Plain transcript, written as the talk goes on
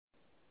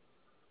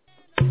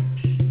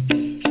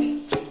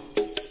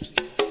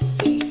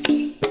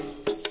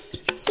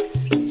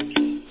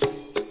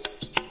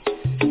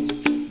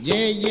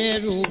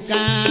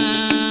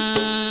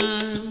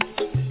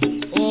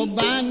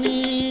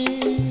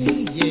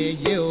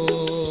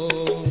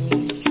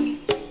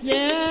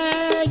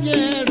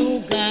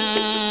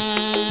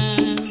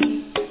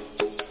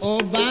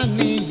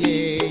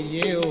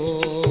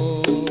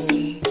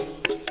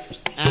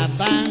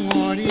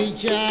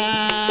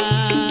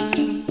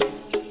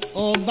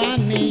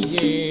Bani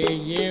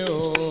Yeye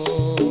O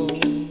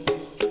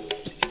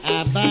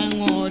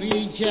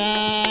Abangorija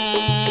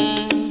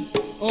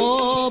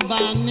O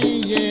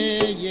Bani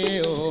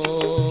Yeye O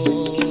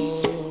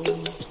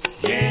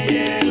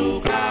Yeye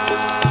Luka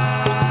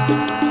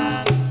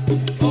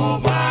O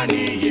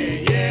Bani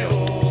Yeye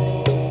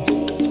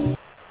O.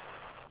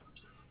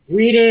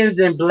 Greetings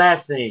and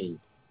blessings.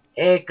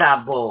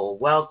 Ekabo,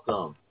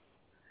 welcome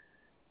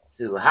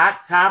to Hot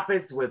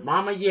Topics with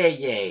Mama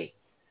Yeye.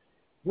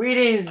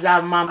 Greetings,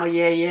 Mama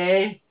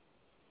Yeye.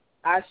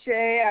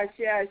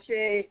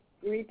 Ashe.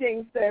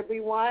 Greetings to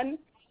everyone.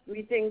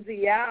 Greetings,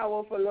 Iya.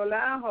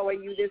 Awofalola. How are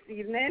you this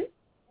evening?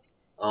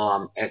 Oh,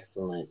 I'm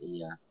excellent,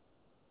 Iya.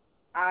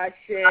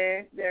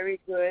 Ashe. Very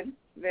good.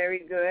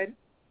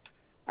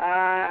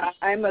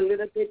 I'm a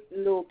little bit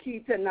low-key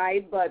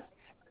tonight, but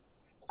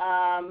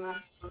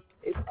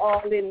it's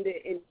all in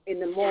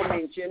the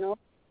moment, you know?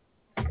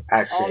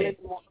 Ashe. All in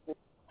the moment.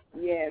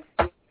 Yes.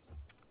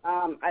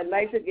 I'd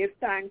like to give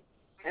thanks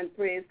and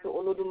praise to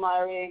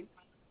Olodumare,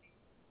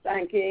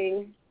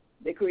 thanking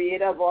the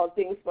creator of all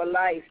things for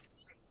life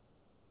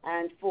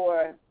and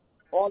for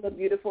all the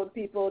beautiful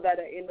people that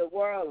are in the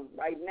world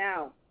right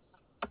now.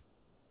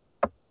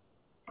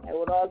 I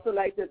would also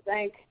like to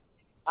thank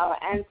our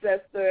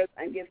ancestors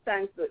and give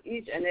thanks to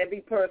each and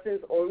every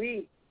person's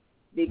Ori,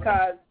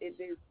 because it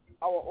is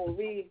our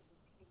Ori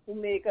who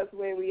make us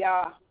where we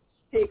are,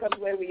 take us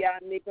where we are,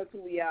 and make us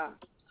who we are.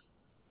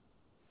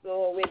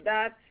 So with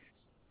that,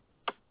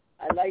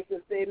 I'd like to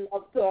say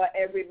love to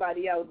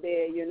everybody out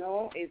there, you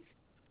know.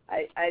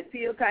 I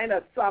feel kind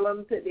of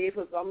solemn today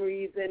for some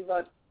reason,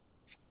 but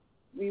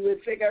we will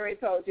figure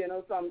it out, you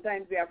know.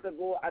 Sometimes we have to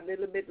go a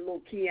little bit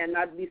low-key and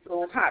not be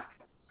so hot,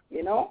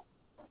 you know.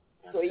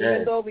 So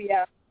even though we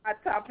have a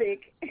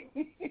topic,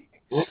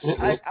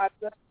 I'll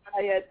just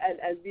try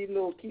and be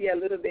low-key a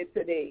little bit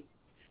today.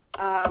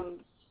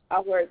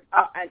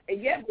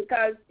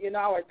 Because, you know,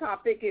 our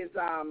topic is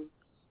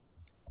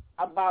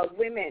about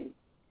women,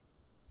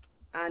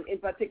 and in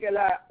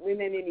particular,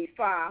 women in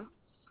Ifa,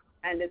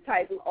 and the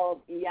title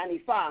of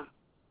Iyanifa.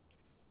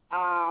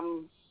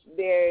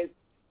 There's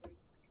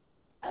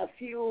a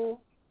few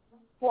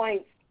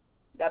points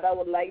that I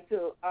would like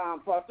to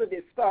for us to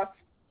discuss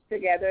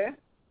together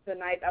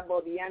tonight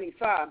about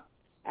Iyanifa.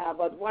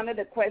 But one of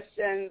the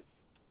questions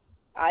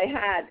I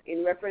had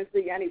in reference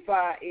to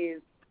Iyanifa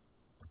is,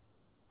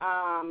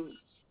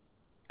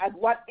 at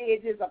what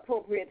age is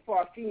appropriate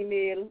for a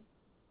female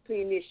to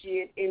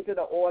initiate into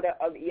the order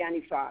of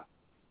Iyanifa?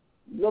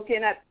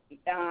 Looking at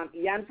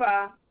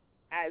Iyanifa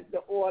as the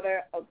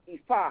order of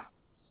Ifa,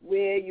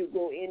 where you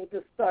go in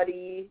to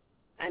study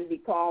and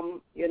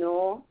become, you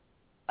know,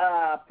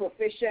 a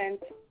proficient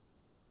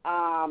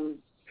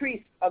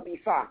priest of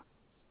Ifa,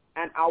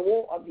 an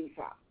awo of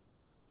Ifa.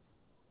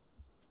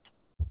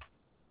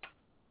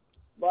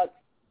 But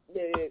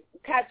the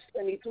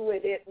catch-22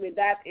 with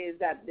that is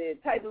that the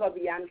title of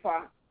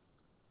Iyanifa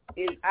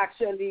is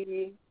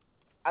actually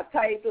a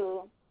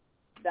title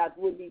that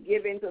would be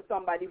given to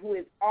somebody who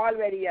is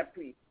already a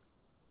priest.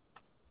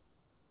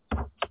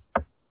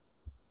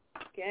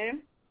 Okay?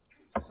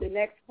 The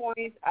next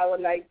point I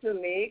would like to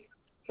make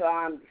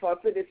for us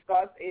to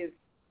discuss is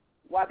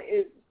what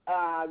is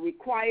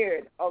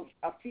required of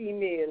a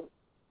female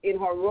in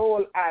her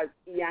role as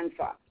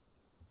Iyanifa.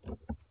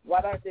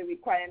 What are the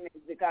requirements?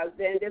 Because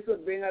then this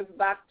would bring us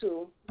back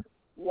to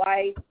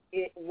why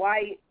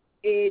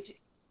age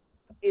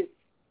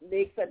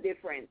makes a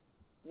difference.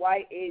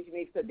 Why age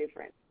makes a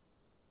difference.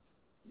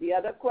 The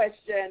other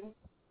question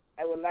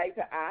I would like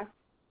to ask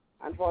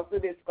and for us to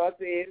discuss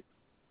is,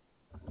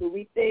 do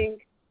we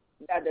think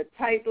that the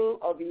title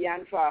of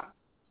Iyanifa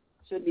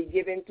should be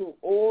given to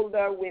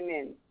older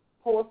women,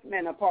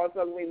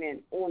 postmenopausal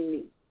women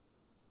only?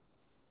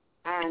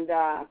 And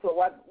so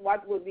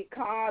what would we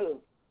call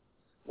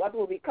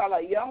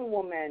a young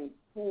woman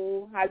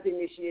who has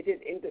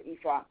initiated into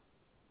Ifa,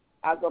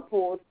 as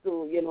opposed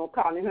to, you know,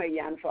 calling her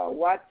Iyanifa?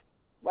 What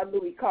do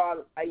we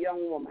call a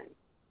young woman?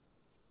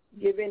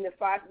 Given the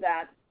fact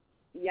that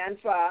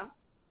Iyanifa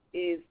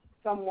is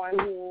someone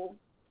who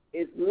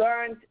is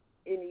learned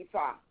in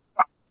Ifa,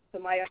 to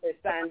my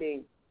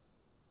understanding,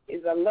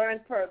 is a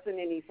learned person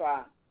in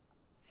Ifa.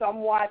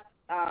 Somewhat,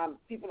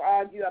 people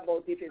argue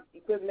about if it's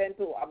equivalent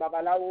to a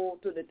Babalawo,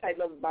 to the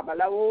title of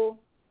Babalawo,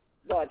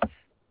 but,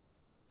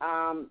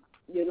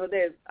 you know,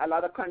 there's a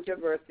lot of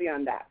controversy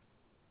on that.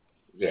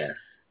 Yes.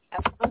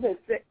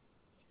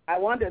 I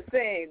want to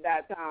say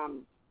that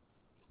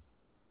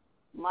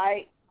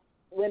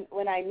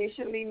when I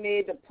initially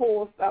made the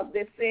post of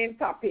this same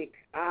topic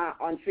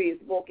on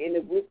Facebook in the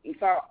group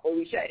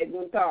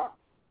IFA-ORISA-EGUN TALKS,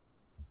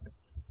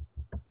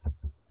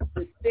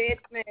 the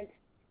statement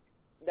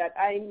that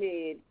I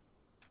made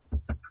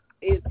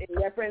is in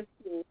reference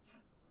to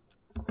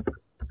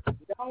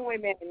young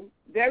women,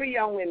 very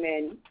young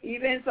women.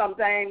 Even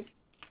sometimes,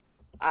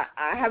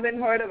 I haven't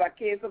heard of a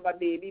case of a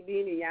baby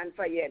being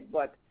Iyanifa yet,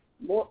 but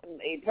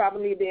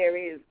probably there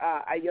is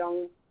a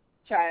young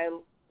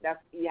child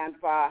that's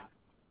Iyanifa,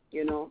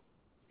 you know.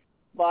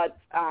 But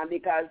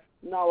because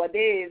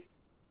nowadays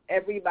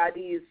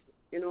everybody is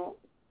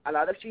a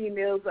lot of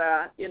females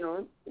are,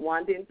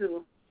 wanting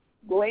to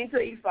go into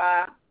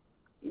Ifa,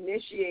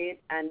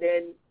 initiate, and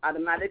then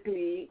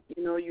automatically,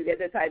 you get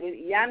the title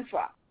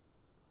Iyanfa.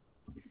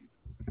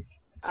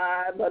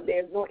 But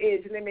there's no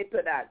age limit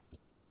to that.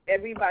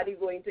 Everybody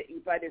going to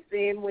Ifa the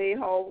same way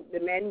how the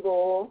men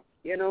go,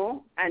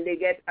 and they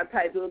get a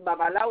title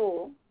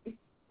Babalawo.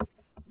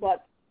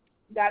 But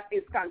that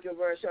is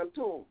controversial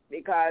too,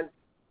 because,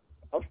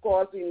 of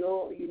course,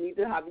 you need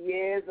to have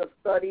years of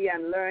study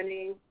and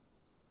learning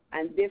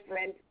and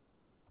different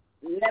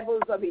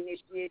levels of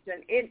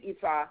initiation in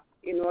Ifa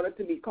in order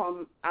to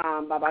become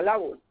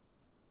Babalawo.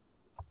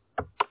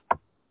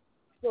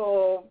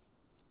 So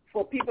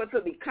for people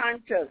to be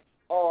conscious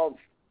of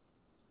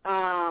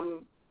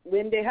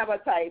when they have a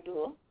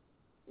title,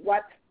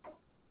 what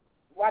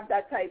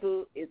that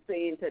title is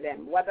saying to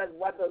them. What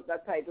does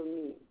that title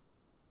mean?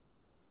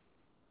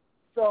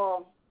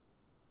 So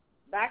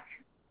back,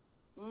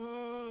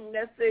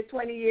 let's say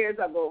 20 years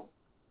ago,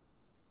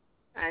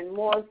 and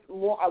more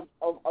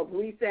of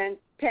recent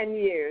 10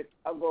 years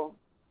ago,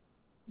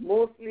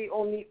 mostly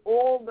only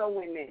older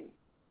women,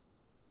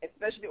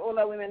 especially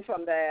older women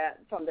from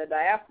the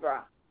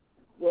diaspora,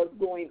 was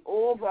going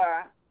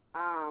over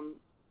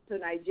to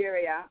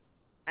Nigeria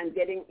and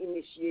getting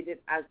initiated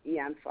as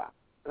Iyanfa.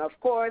 And of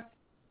course,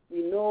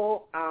 we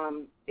know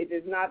it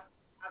is not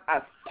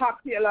as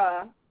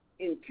popular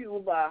in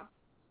Cuba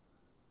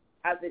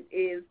as it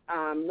is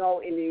now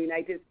in the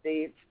United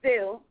States,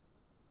 still,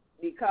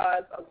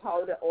 because of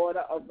how the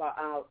order of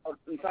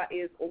Ifa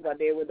is over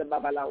there with the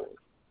Babalawos.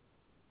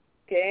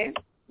 Okay?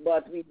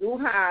 But we do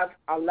have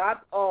a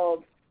lot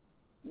of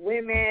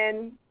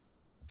women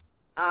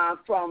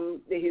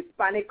from the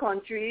Hispanic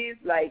countries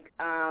like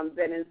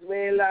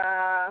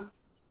Venezuela.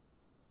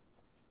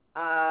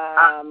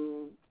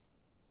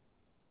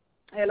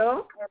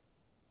 Hello?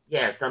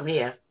 Yes, I'm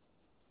here.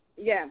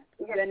 Yeah,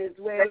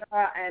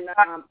 Venezuela and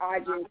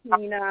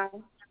Argentina,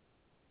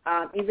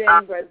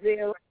 even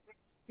Brazil.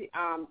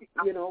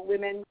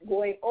 Women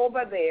going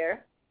over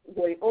there,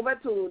 going over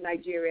to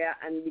Nigeria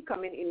and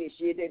becoming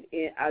initiated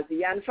as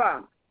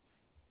Iyanfa.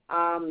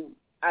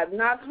 I've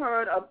not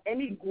heard of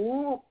any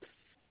groups,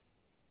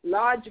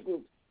 large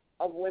groups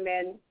of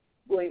women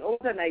going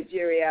over to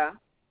Nigeria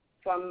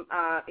from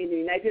in the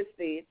United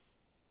States,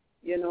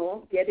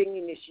 getting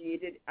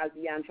initiated as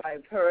Iyanfa.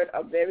 I've heard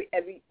of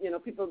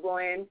people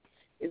going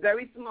in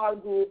very small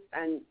groups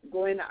and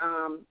going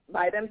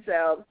by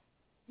themselves,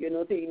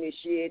 to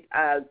initiate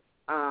as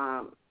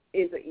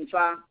into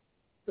Ifa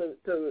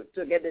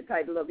to get the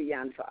title of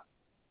Iyanfa.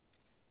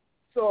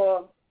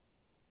 So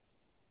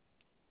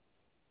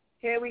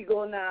here we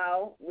go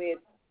now with,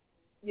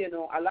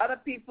 a lot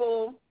of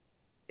people,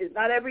 it's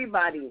not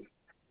everybody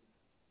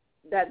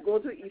that go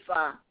to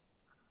Ifa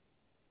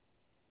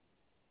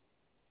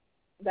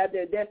that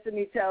their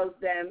destiny tells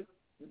them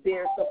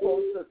they're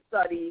supposed to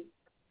study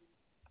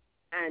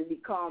and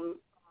become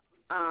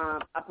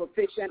a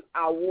proficient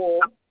awo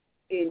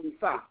in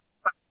Ifa.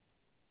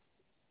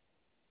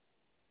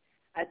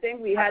 I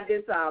think we had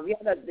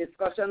a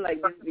discussion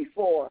like this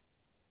before,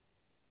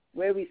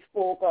 where we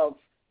spoke of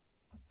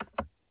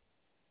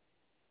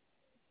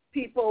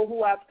people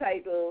who have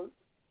titles,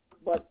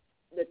 but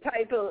the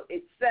title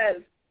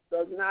itself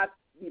does not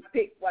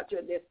depict what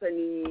your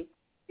destiny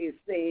is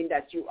saying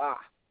that you are,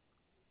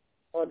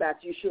 or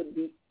that you should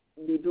be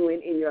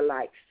doing in your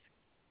life.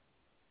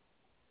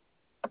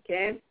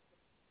 Okay?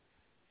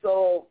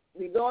 So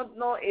we don't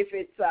know if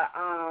it's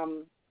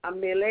a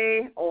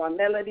melee or a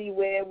melody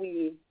where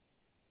we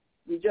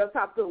just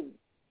have to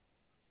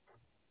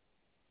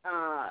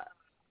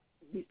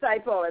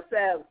decipher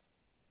ourselves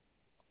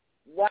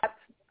what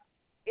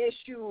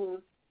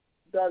issues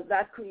does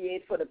that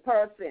create for the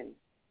person.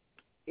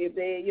 If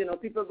they,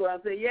 people go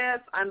and say, yes,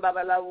 I'm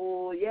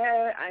Babalawo,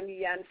 yeah, I'm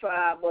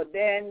Iyanfa, but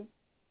then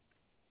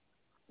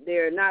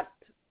they're not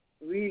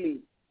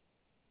really,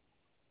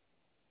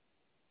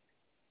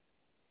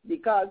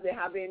 because they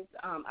haven't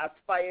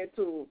aspired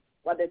to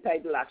what the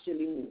title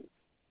actually means.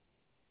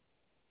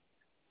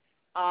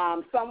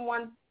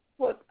 Someone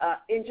put an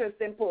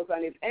interesting post,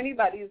 and if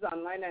anybody is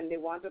online and they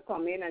want to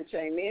come in and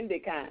chime in, they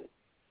can.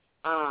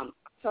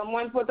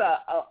 Someone put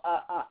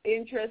a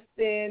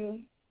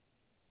interesting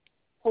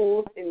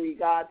post in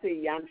regard to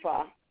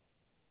Iyanfa,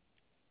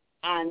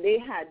 and they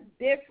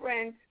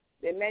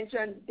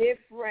mentioned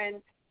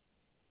different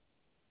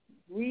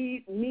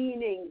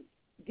meanings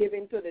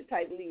given to the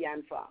title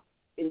Iyanfa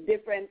in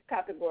different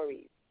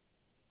categories.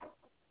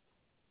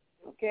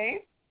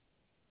 Okay?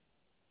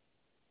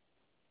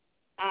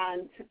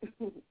 And,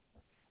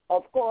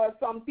 of course,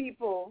 some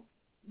people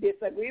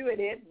disagree with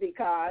it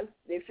because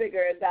they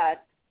figure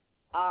that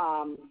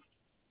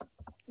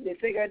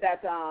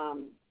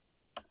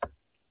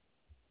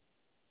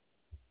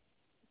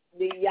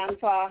the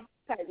Iyanfa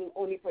title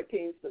only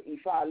pertains to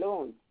Ifa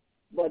alone.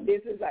 But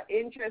this is an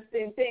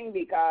interesting thing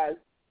because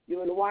you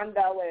will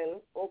wonder,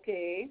 well,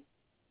 okay,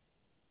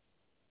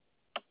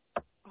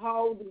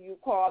 how do you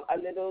call a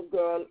little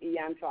girl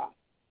Iyanfa?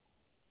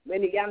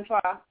 When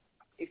Iyanfa,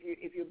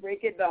 if you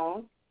break it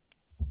down,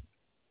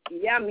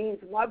 Iya means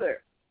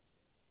mother.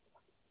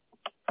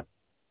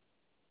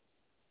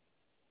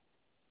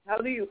 How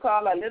do you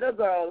call a little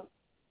girl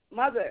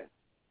mother?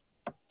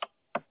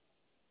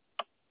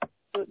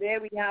 So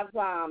there we have,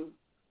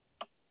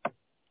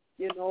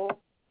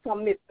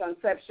 some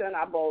misconception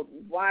about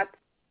what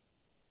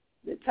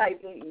the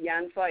title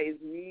Iyanfa is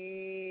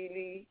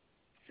really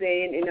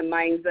saying in the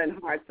minds and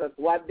hearts of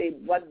what they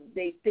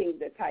think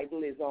the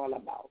title is all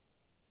about.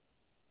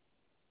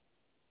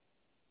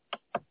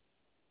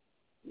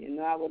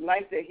 I would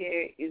like to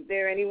hear, is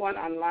there anyone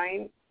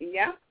online?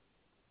 Yeah?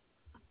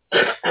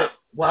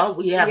 Well,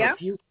 we have a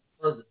few.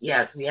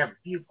 Yes, we have a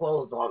few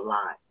polls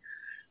online.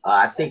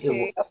 I think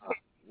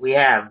we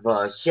have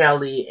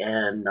Shelley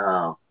and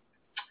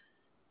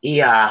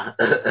Iya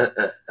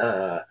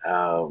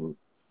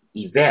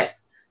Yvette.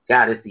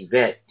 Goddess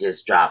Yvette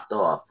just dropped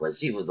off, but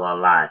she was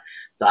online,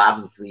 so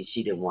obviously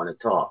she didn't want to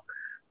talk.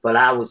 But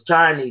I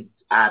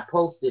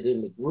posted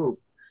in the group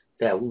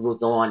that we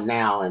was on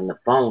now and the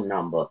phone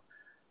number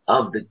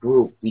of the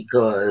group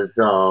because,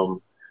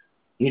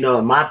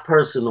 in my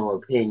personal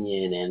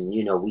opinion, and,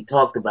 we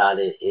talked about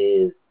it,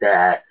 is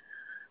that,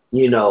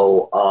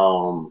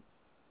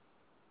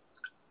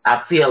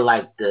 I feel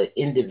like the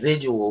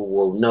individual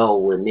will know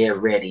when they're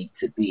ready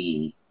to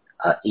be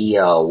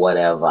Iya or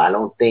whatever. I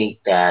don't think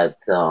that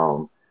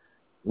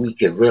we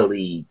could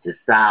really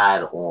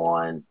decide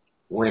on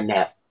when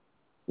that,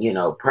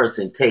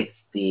 person takes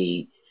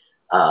the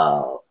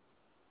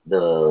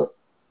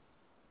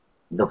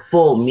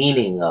full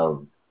meaning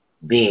of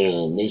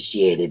being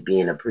initiated,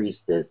 being a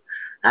priestess.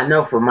 I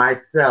know for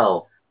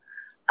myself,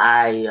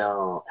 I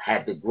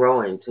had to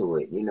grow into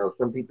it.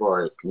 Some people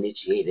are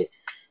initiated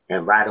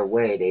and right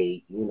away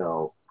they,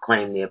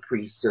 claim their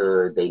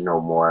priesthood. They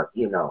know more,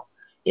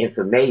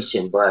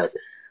 information. But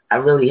I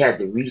really had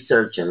to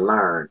research and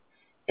learn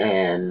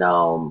and,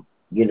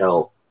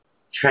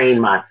 train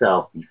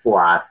myself before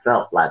I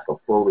felt like a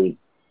fully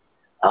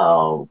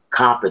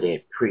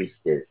competent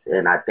priestess.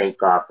 And I thank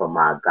God for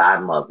my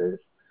godmothers,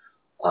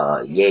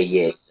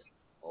 Yeye,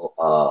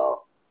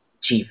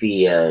 Chief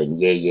Iya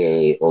and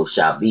Yeye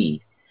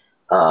Oshabi,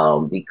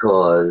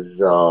 because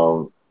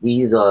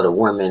these are the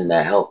women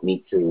that helped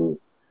me to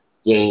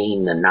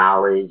gain the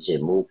knowledge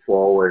and move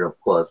forward. Of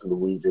course,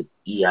 Louisa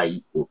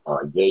Yeye,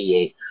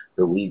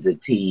 Louisa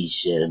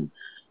Tish, and,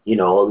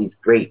 all these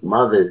great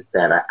mothers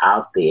that are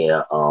out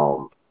there.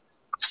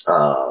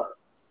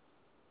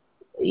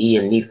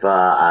 Iyanifawos,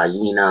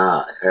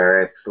 Ayina,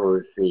 Her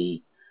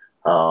Excellency,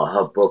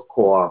 her book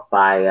Core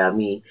Fire. I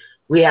mean,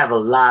 we have a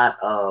lot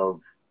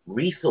of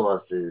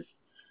resources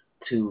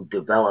to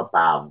develop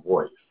our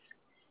voice.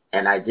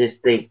 And I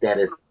just think that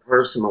it's a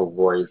personal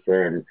voice,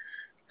 and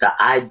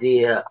the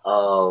idea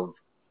of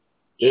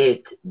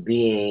it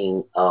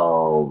being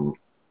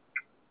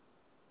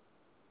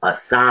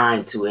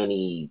assigned to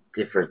any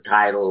different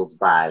titles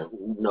by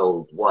who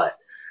knows what,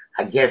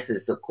 I guess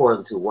it's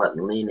according to what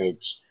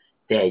lineage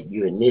that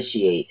you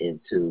initiate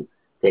into,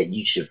 that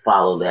you should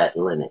follow that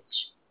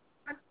lineage.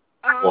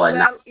 Or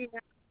not.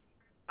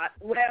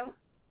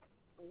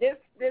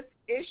 This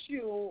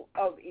issue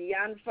of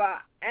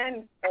Iyanfa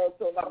and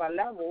also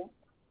Babalawo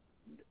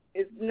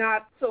is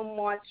not so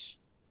much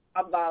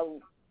about,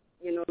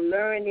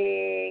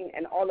 learning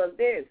and all of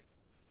this.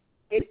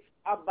 It's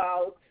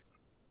about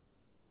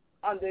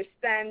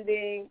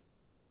understanding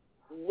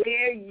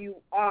where you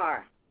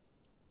are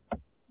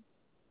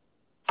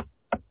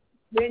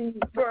when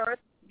you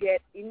first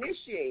get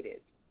initiated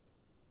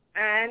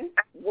and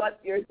what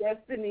your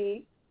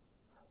destiny,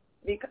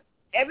 because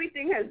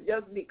everything has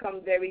just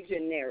become very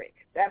generic.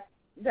 That's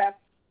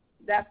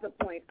the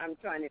point I'm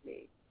trying to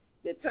make.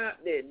 The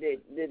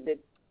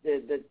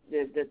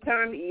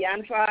term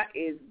Iyanfa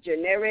is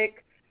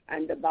generic,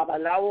 and the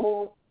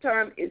Babalawo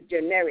term is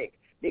generic,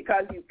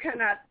 because you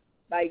cannot,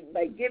 by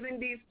giving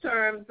these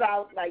terms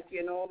out, like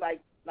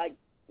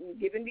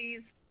giving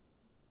these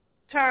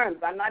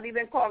terms, I'm not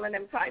even calling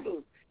them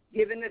titles,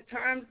 giving the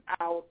terms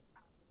out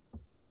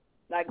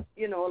like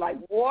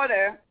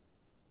water,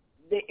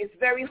 it's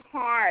very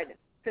hard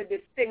to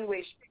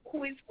distinguish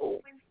who is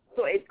who.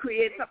 So it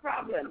creates a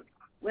problem.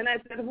 When I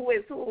said who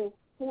is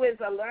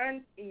a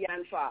learned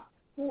Iyanfa,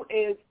 who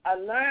is a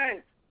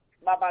learned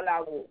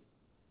Babalawo,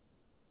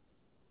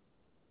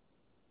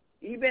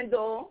 even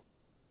though,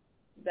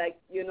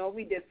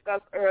 we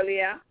discussed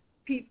earlier,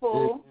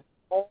 people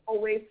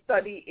always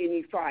study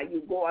in Ifa.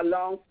 You go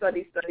along,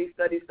 study.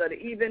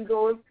 Even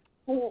those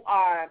who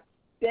are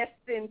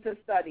destined to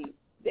study,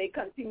 they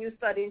continue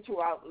studying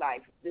throughout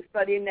life. The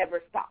study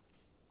never stops.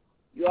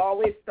 You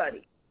always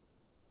study.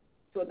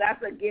 So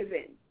that's a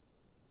given.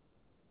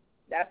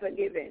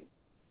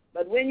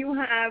 But when you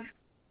have,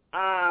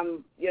 a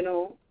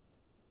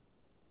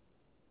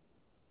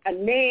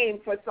name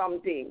for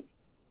something,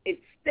 it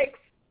sticks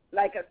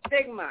like a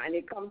stigma, and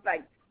it comes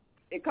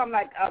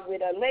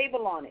with a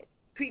label on it,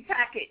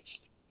 prepackaged.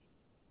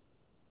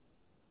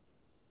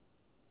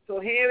 So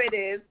here it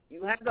is.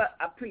 You have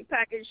a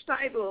prepackaged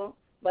title,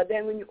 but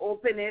then when you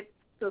open it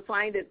to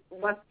find it,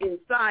 what's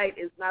inside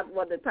is not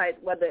what the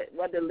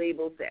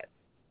label says.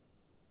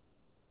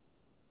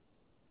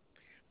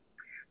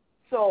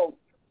 So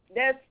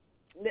let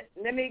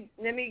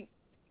me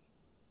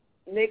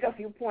make a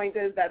few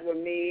pointers that were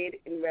made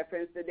in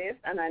reference to this,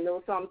 and I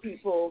know some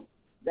people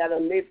that are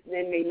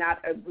listening may not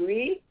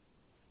agree,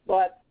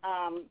 but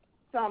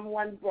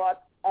someone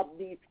brought up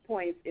these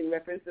points in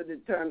reference to the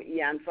term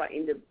Iyanfa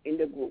in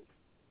the group.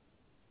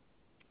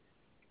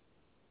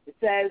 It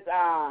says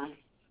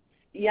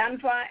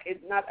Iyanfa is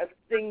not a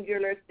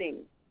singular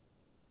thing,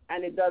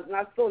 and it does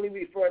not solely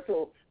refer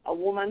to a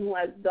woman who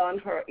has done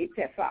her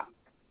itefa.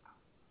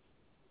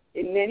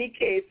 In many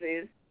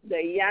cases, the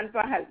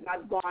Iyanfa has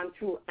not gone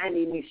through an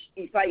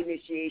Ifa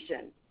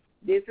initiation.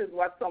 This is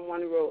what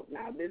someone wrote.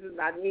 Now, this is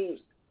not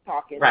me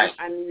talking. Right.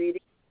 I'm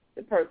reading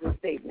the person's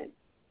statement.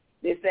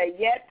 They say,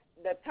 yet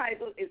the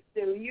title is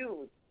still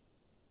used.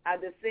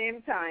 At the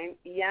same time,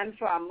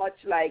 Iyanfa,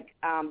 much like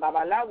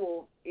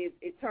Babalawo, is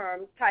a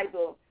term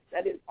title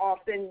that is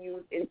often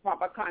used in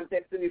proper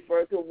context to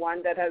refer to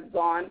one that has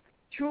gone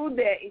through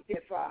their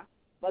itefa,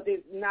 but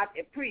is not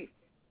a priest,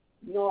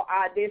 nor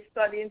are they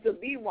studying to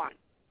be one.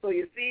 So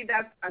you see,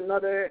 that's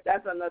another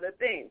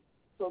thing.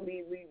 So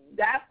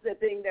that's the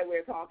thing that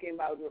we're talking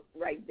about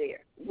right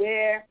there,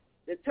 where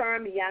the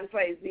term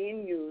Iyanfa is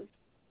being used.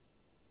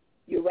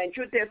 You went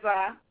through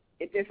itefa,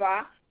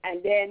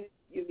 and then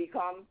you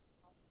become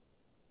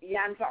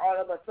Iyanfa all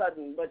of a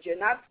sudden. But you're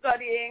not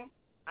studying,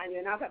 and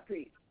you're not a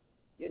priest.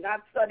 You're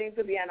not studying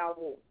to be an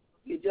Awo.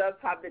 You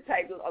just have the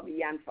title of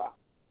Iyanfa.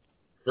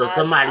 So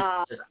somebody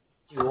put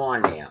you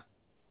on there.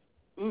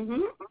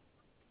 Mm-hmm.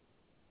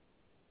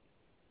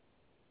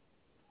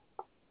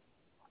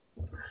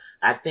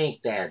 I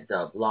think that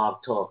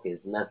Blog Talk is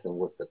messing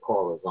with the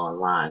callers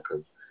online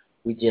because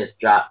we just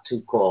dropped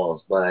 2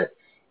 calls. But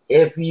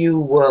if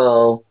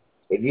you're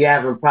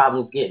having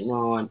problems getting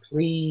on,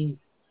 please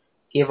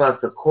give us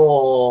a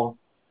call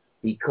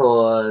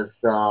because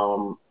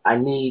I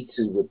need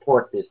to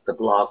report this to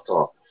Blog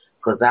Talk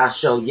because our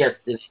show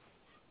yesterday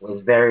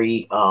was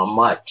very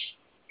much,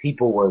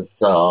 people was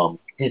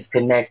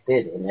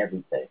disconnected and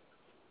everything.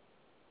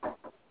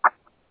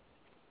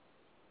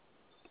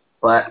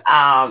 But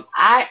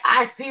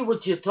I see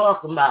what you're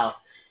talking about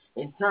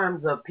in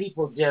terms of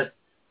people just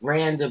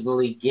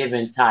randomly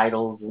giving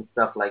titles and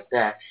stuff like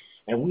that.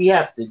 And we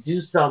have to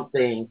do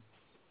something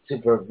to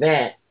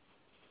prevent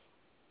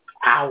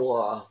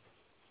our,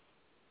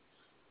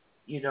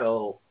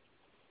 to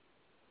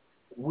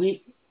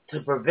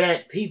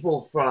prevent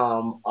people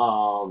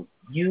from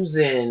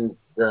using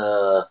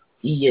the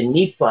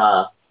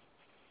Iyanifa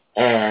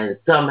and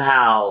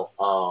somehow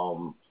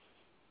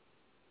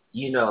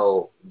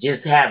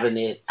just having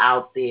it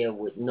out there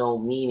with no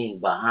meaning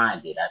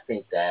behind it. I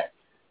think that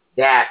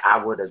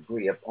I would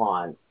agree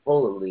upon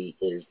fully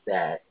is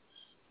that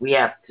we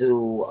have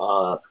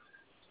to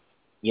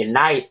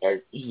unite as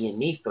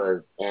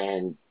Iyanifas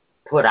and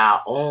put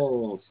our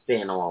own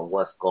spin on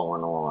what's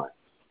going on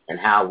and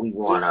how we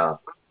want to,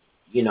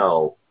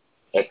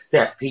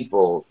 accept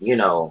people,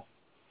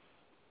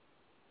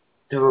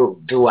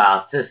 through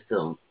our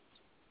system.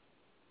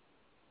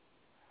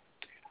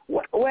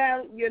 Well,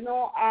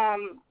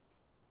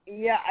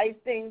 I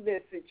think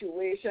the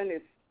situation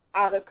is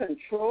out of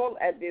control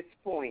at this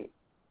point.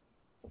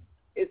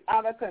 It's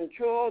out of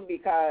control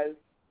because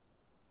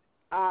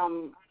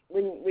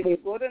when you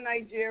go to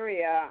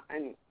Nigeria,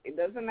 and it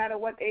doesn't matter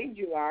what age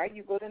you are,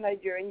 you go to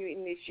Nigeria and you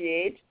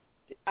initiate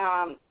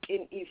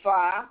in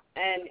Ifa,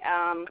 and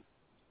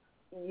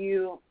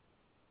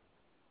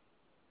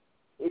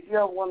if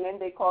you're a woman,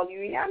 they call you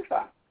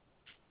Iyanfa.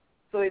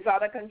 So it's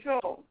out of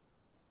control.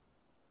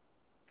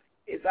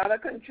 It's out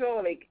of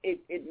control. It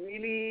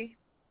really,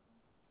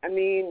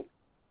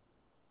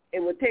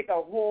 it would take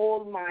a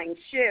whole mind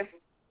shift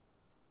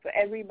for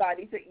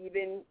everybody to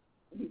even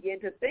begin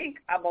to think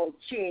about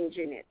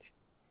changing it.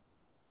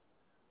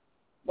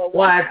 But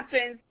what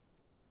happens?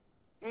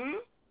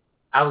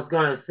 I was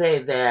going to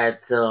say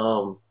that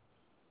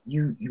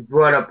you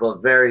brought up a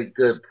very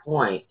good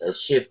point, a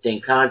shift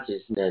in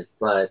consciousness,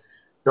 but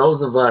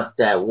those of us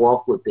that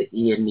walk with the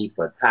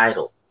Iyanifa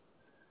title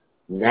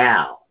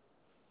now,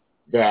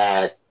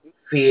 that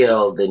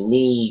feel the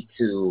need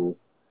to,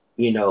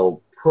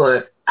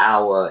 put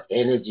our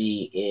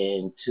energy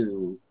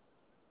into,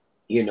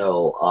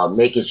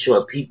 making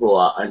sure people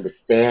are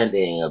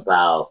understanding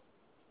about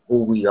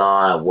who we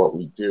are and what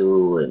we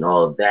do and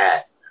all of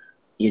that,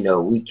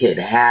 we could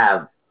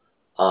have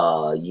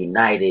a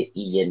united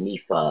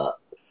Iyanifa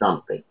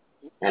something.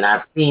 And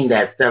I've seen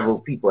that several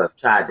people have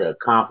tried to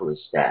accomplish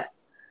that.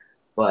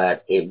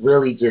 But it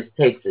really just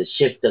takes a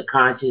shift of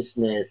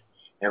consciousness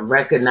and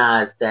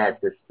recognize that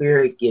the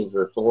Spirit gives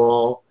us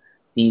all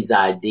these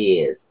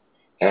ideas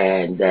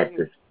and that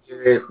the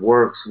Spirit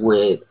works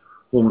with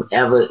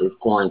whomever is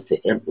going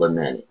to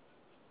implement it.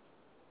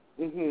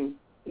 Mm-hmm.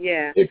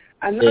 Yeah.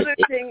 Another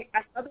thing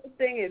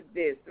is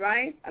this,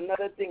 right?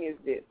 Another thing is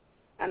this.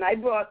 And I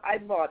brought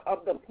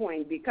up the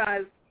point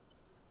because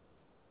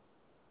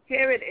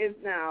here it is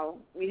now.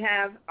 We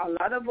have a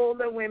lot of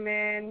older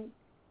women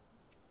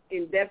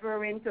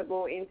endeavoring to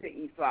go into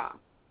Ifa.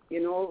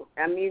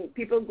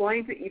 People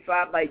going to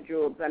Ifa by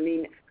droves.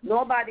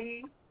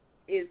 Nobody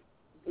is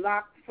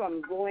blocked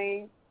from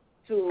going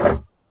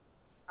to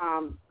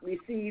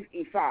receive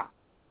Ifa?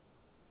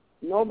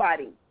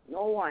 Nobody,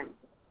 no one.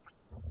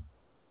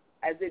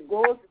 As it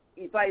goes,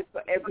 Ifa is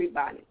for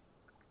everybody.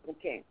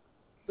 Okay.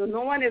 So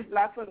no one is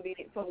blocked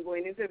from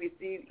going in to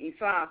receive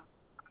Ifa,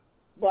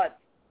 but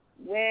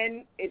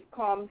when it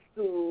comes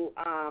to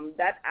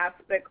that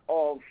aspect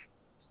of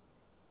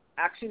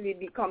actually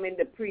becoming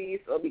the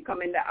priest or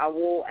becoming the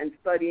awo and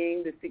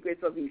studying the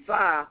secrets of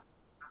Ifa,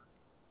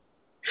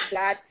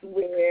 that's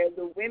where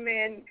the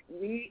women,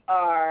 we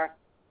are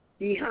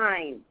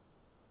behind.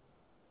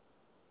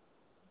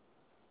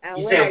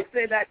 And when I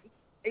say that,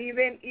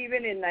 even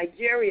in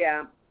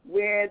Nigeria,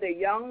 where the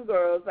young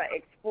girls are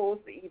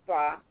exposed to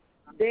Ifa,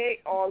 they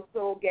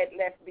also get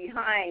left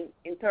behind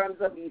in terms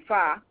of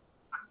Ifa,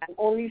 and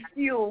only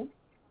few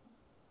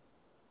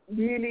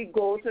really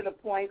go to the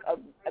point of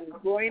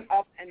growing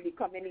up and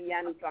becoming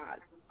Iyanifawos.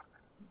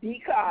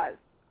 Because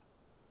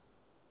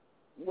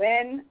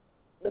when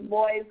the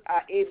boys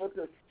are able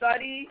to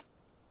study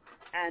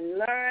and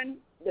learn,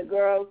 the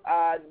girls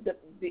are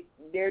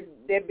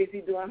they're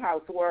busy doing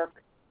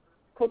housework,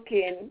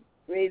 cooking,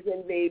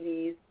 raising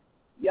babies,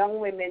 young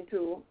women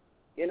too,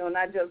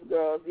 not just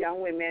girls,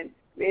 young women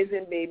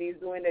raising babies,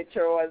 doing the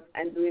chores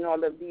and doing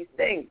all of these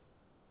things.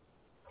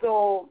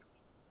 So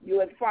you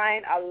would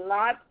find a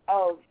lot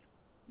of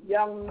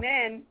young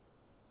men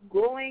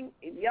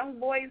young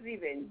boys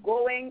even,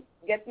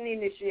 getting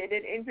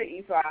initiated into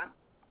Ifa,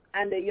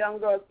 and the young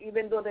girls,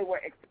 even though they were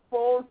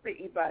exposed to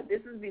Ifa,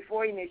 this is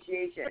before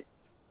initiation,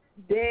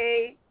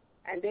 they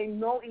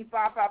know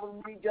Ifa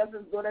probably just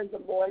as good as the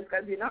boys,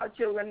 because how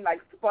children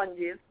like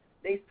sponges,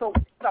 they soak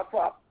stuff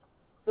up.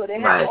 So they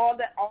have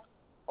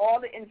all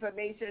the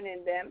information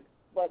in them,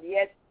 but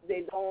yet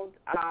they don't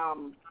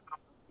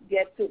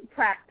get to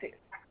practice.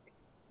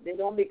 They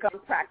don't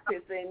become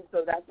practicing,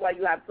 so that's why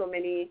you have so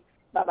many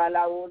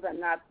Babalawos and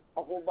not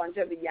a whole bunch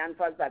of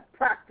Iyanifawos that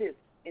practice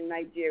in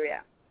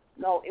Nigeria.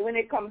 No, when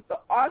it comes to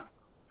us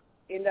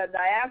in the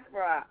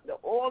diaspora, the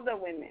older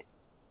women,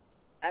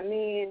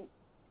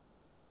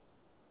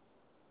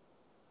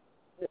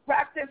 the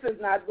practice is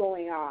not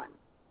going on.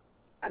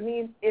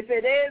 If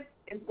it is,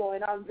 it's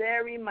going on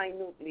very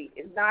minutely.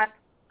 It's not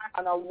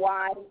on a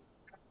wide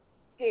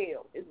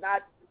scale. It's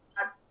not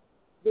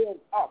built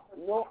up.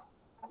 No,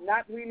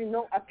 not really.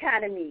 No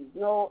academies.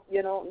 No,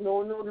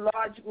 no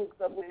large groups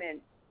of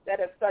women that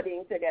are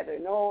studying together.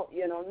 No,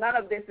 none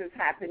of this is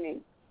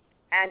happening.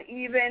 And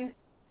even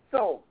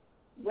so,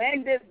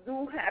 when this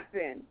do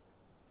happen,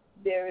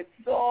 there is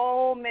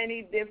so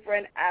many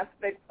different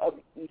aspects of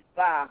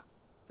Ifa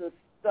to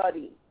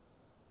study,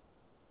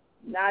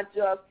 not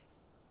just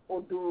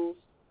odus,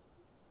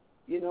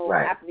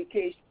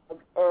 application of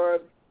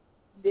herbs,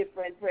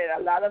 different prayer,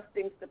 a lot of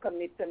things to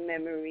commit to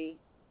memory,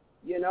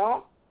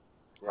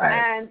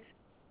 And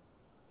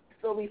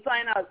so we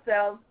find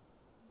ourselves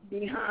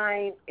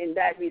behind in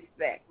that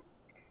respect.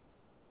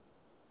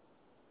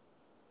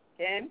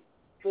 Okay?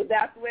 So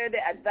that's where the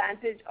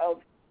advantage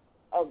of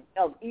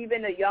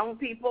even the young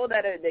people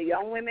the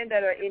young women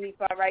that are in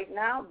Ifa right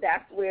now,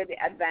 that's where the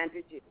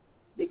advantage is.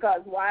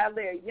 Because while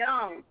they're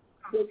young,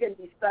 they can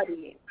be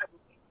studying.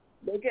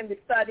 They can be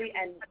studying,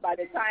 and by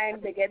the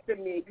time they get to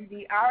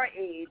maybe our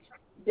age,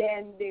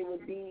 then they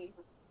would be,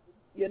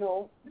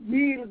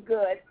 real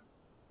good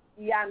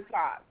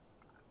Iyanifawos,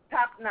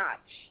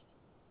 top-notch,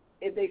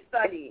 if they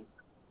study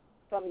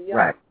from young.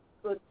 Right.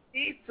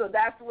 So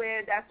that's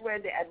where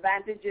the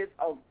advantages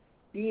of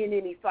being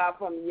in Ifa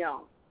from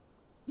young.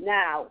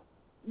 Now,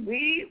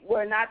 we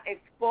were not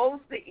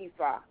exposed to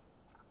Ifa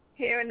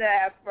here in the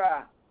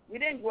diaspora. We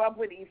didn't grow up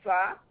with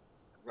Ifa.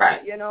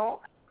 Right.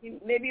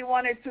 Maybe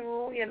one or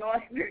two,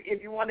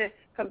 if you want to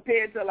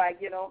compare to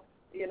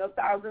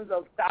thousands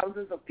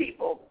of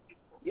people,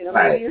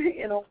 right.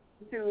 maybe,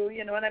 two,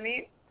 you know what I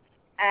mean?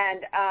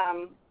 And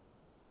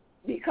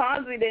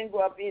because we didn't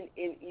grow up in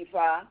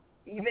Ifa,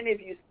 even if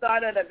you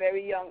start at a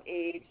very young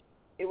age,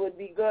 it would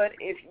be good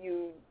if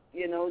you,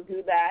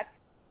 do that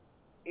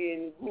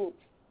in groups,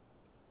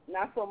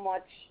 not so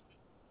much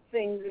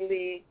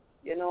singly,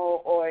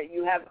 or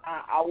you have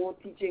an hour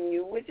teaching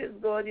you, which is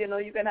good,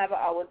 you can have an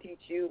hour teach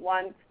you,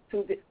 1,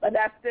 2, but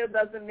that still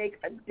doesn't make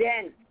a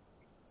dent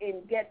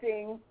in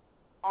getting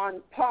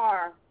on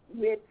par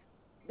with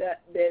the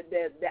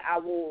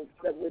awos,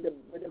 with the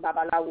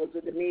Babalawos,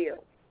 with the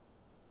males.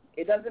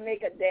 It doesn't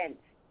make a dent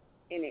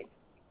in it.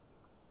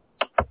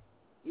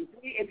 You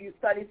see, if you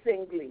study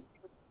singly.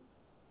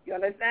 You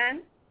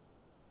understand?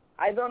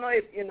 I don't know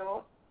if,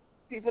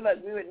 people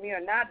agree with me or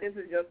not. This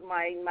is just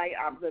my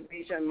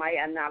observation, my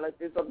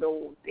analysis of the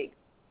whole thing.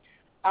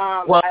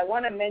 Well, I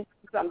want to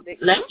mention something.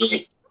 Let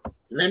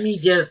me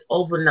just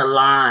open the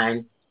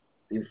line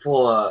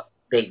before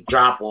they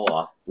drop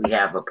off. We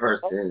have a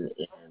person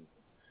in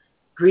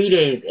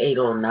Greetings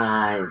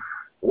 809.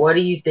 What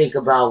do you think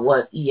about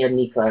what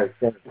Iyanifa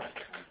said?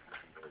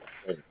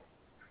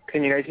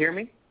 Can you guys hear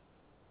me?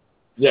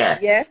 Yes.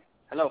 Yes.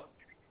 Hello.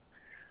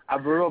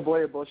 Aburo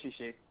boy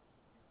boshishe.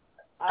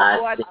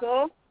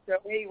 Abuato, the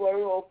way you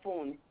were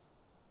phone.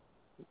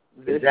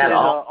 This is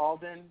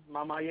Alden,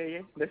 Mama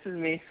Yeye. This is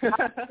me.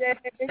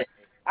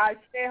 Ashe,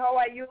 how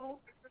are you?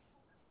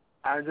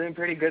 I'm doing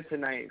pretty good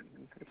tonight.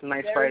 It's a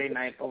nice Very Friday good.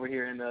 night over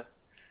here in the.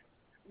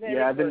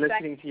 Very I've been good.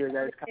 listening to your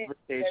guys'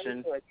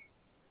 conversation.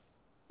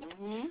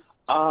 Mm-hmm.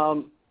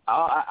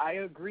 I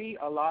agree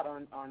a lot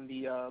on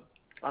the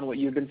on what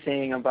you've been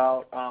saying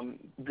about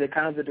the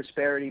kind of the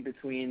disparity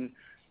between,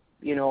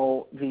 you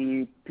know,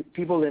 the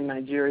people in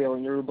Nigeria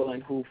and Yoruba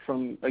who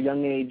from a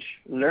young age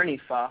learn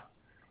Ifa,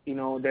 you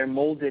know, they're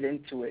molded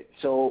into it.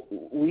 So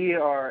we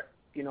are,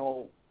 you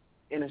know,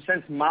 in a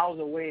sense, miles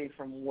away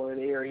from where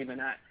they are even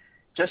at,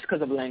 just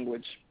because of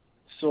language.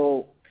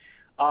 So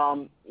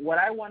what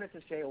I wanted to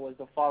say was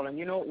the following.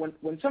 You know,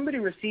 when somebody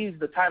receives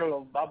the title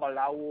of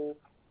Babalawo,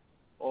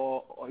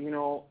 or you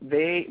know,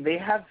 they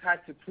have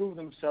had to prove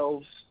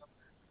themselves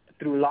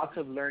through lots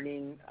of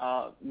learning,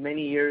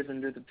 many years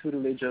under the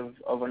tutelage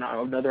of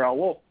another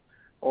awo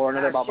or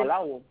another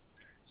Babalawo.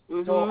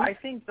 Mm-hmm. So I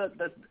think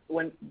that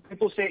when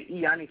people say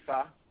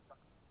Iyanifa,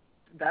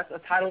 that's a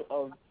title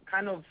of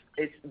kind of,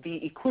 it's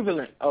the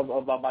equivalent of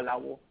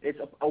Babalawo. It's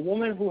a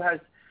woman who has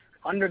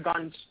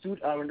undergone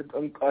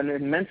an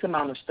immense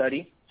amount of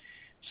study.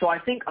 So I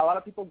think a lot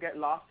of people get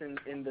lost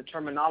in the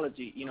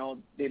terminology. You know,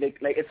 they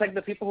like, it's like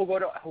the people who go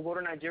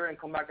to Nigeria and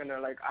come back and they're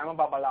like, I'm a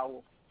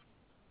Babalawo,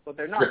 but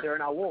they're not. They're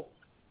an awo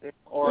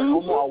or an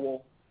omo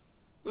awo.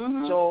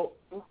 Mm-hmm. So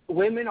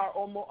women are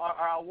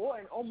awo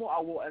and omo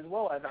awo as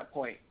well at that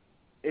point.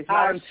 It's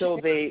not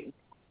until they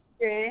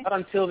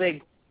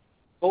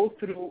go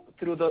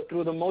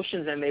through the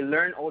motions and they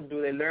learn, or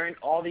do they learn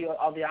all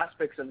the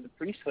aspects of the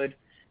priesthood,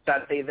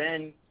 that they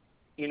then,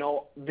 you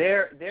know,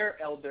 their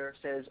elder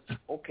says,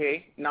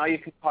 okay, now you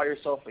can call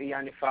yourself a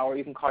Iyanifa, or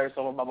you can call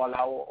yourself a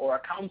Babalawo, or a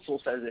council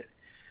says it.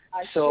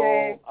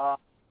 So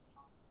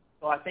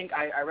I think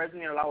I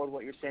resonate a lot with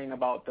what you're saying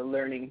about the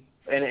learning,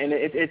 and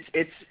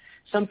it's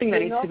something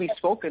that needs to be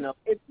spoken of.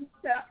 If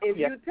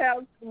you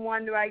tell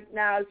someone right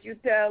now, if you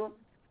tell,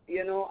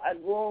 you know, a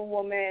grown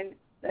woman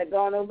that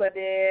gone over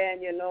there,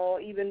 and, you know,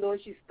 even though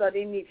she's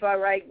studying Ifa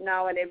right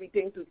now and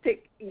everything, to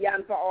take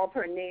Iyanfa off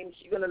her name,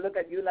 she's going to look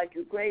at you like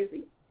you're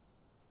crazy.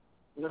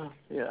 No,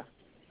 yeah,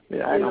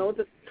 I know.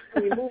 To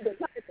remove the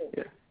title.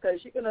 Because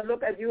she's going to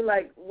look at you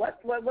like, what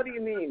do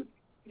you mean?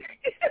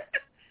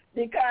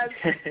 Because,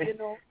 you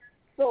know,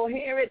 so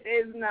here it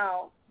is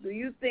now. Do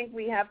you think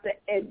we have to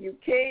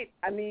educate?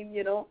 I mean,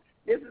 you know,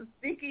 this is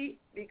sticky,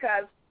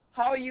 because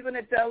how are you going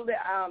to tell the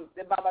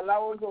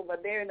Babalawos over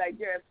there in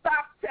Nigeria,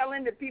 stop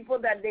telling the people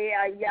that they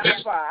are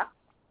Yafa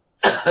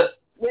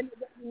when they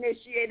get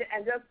initiated,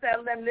 and just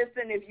tell them,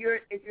 listen, if you're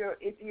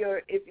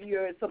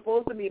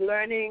supposed to be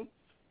learning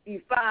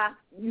Ifa,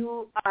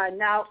 you are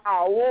now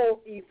Awo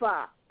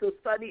Ifa, to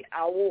study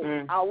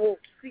Awo, Awo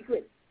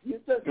secret. You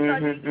to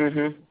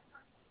study.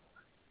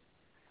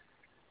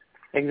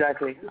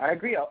 Exactly, I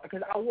agree,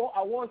 because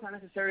Awo is not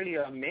necessarily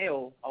a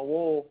male.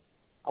 Awo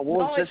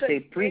is just a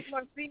priest.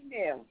 It's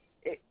female.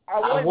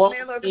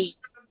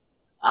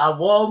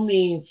 Awo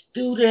means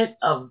student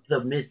of the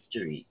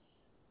mysteries.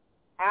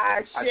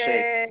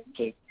 Ashe.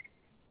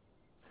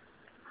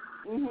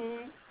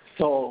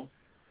 So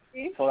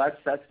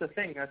that's the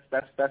thing.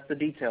 That's the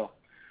detail.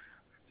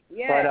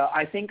 Yeah. But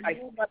I think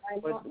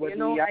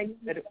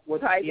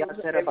what Iya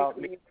said about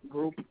making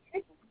groups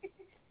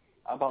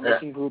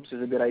making groups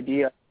is a good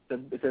idea.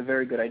 It's a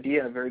very good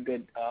idea, a very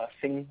good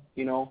thing,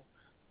 you know,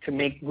 to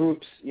make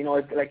groups. You know,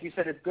 like you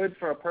said, it's good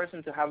for a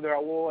person to have their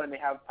awo and they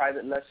have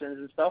private lessons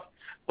and stuff.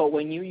 But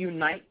when you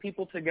unite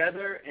people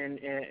together and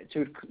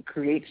to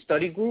create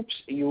study groups,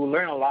 you will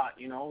learn a lot,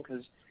 you know,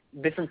 because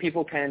different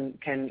people can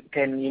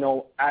you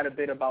know, add a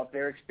bit about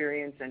their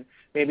experience and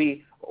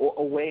maybe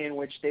a way in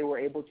which they were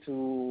able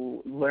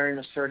to learn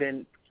a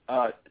certain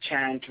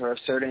chant or a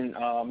certain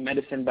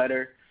medicine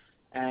better.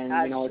 And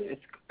you know,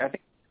 I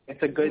think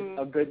it's a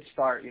good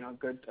start, you know,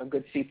 a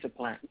good seed to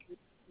plant.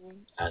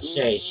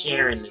 Ashe,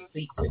 sharing the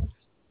secrets.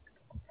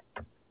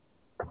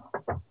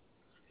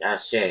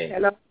 Ashe.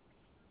 Hello.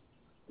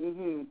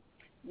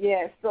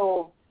 Yeah.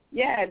 So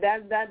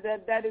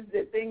that is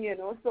the thing, you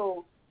know.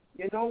 So,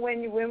 you know,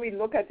 when we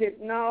look at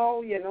it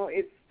now, you know,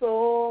 it's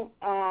so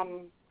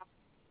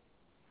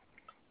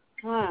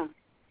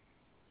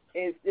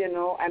it's, you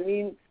know, I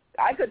mean,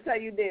 I could tell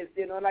you this,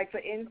 you know, like for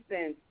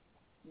instance,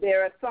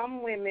 there are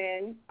some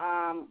women,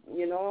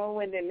 you know,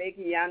 when they make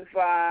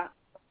Iyanfa,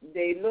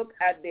 they look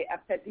at the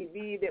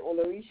apetivi, the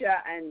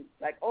Olorisha, and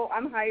like, oh,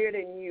 I'm higher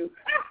than you.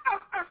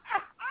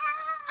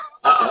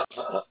 I'm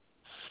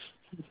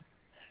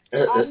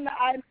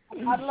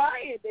not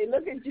lying. They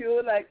look at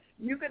you like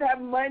you could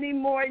have many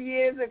more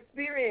years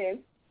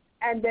experience,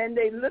 and then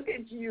they look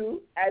at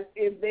you as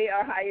if they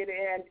are higher than,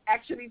 and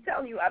actually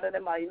tell you out of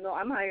their mouth, you know,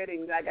 I'm higher than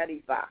you, I got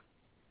Ifa.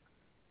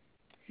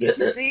 You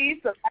see,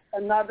 so that's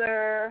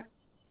another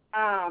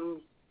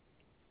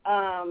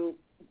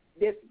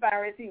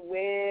disparity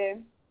where,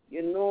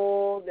 you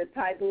know, the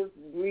titles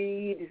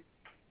breed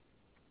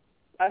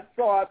a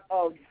sort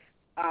of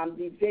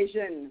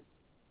division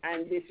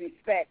and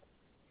disrespect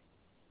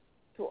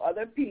to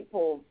other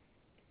people.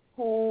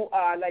 who,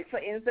 like for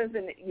instance,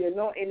 in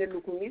the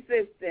Lukumi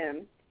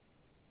system,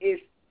 if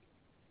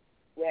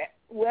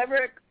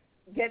whoever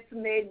gets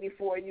made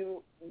before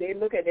you, they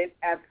look at it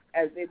as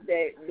if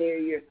they're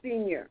your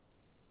senior.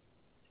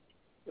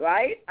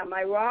 Right? Am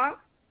I wrong?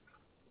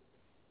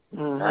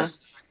 Mm-hmm.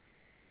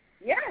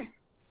 Yeah.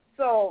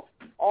 So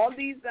all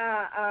these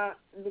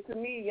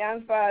Lukumi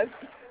Iyanifawos,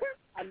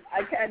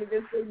 I can't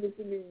even say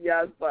Lukumi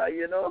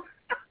Iyanifawos,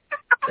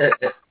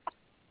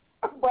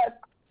 But,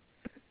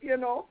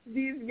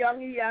 these young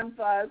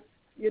Iyanifawos,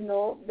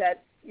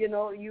 that,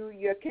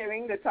 you're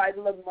carrying the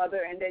title of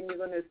mother, and then you're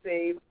going to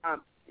say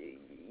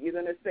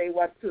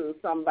what to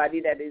somebody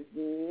that is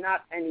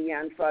not an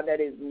Iyanifa, that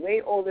is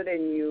way older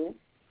than you.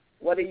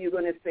 What are you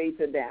going to say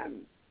to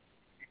them?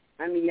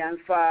 I'm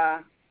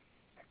Iyanifa,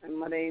 I'm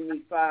Mother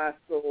Ifa,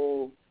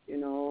 so,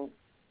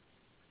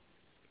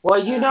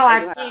 Well,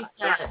 I think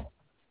that,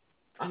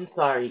 I'm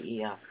sorry,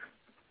 Iya.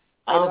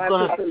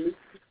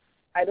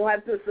 I don't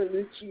have to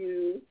salute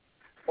you,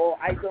 or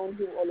I don't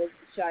do all of the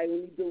shy,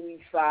 only do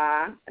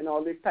Ifa, and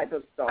all this type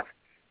of stuff.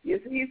 You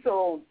see,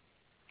 so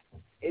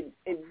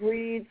it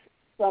breeds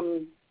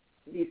some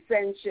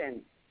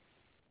dissension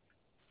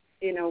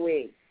in a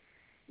way,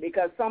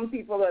 because some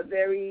people are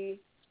very,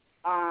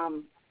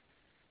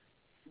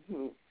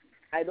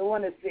 I don't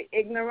want to say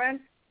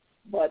ignorant,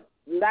 but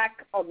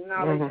lack of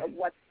knowledge of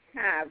what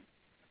they have,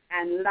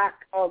 and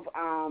lack of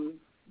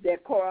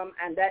decorum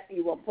and that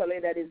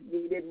iwapole that is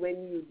needed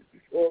when you,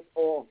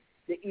 or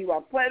the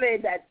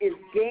iwapole that is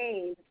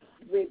gained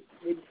with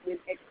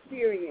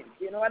experience.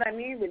 You know what I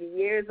mean? With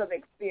years of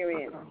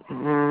experience.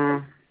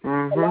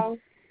 Along,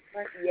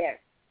 yes.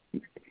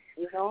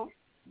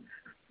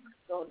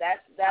 So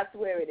that's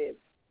where it is.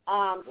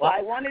 So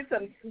I wanted to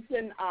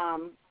mention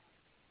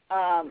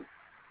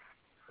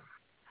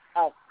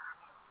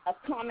a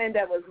comment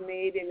that was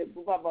made in the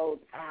book about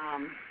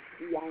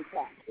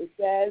Iyanka. It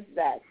says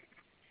that,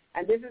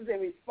 and this is in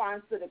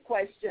response to the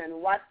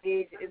question, what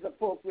age is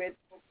appropriate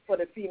for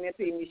the female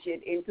to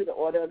initiate into the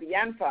order of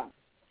Iyanfa?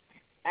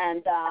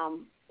 And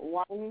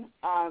one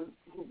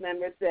group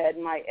member said,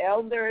 my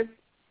elders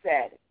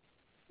said,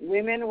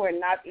 women were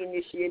not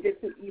initiated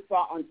to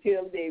Ifa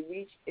until they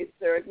reached a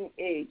certain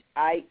age,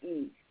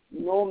 i.e.,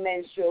 no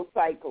menstrual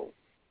cycle.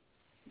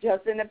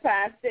 Just in the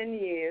past 10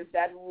 years,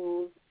 that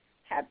rules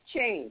have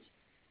changed.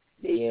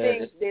 They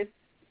think this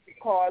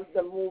caused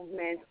the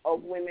movement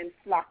of women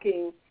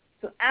flocking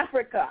to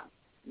Africa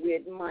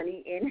with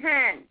money in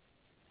hand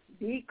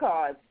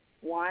because,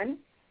 one,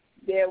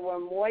 there were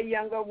more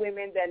younger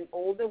women than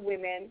older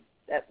women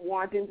that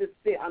wanted to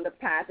stay on the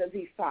path of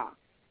Ifa.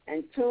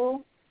 And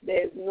two,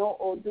 there's no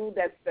Odu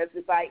that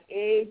specify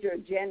age or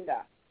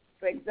gender.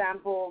 For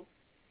example,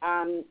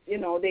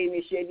 they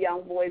initiate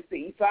young boys to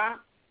Ifa,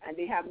 and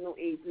they have no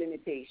age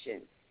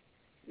limitation.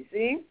 You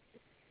see?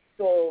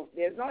 So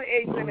there's no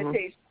age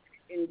limitation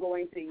in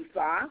going to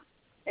Ifa.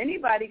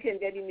 Anybody can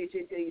get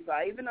initiated to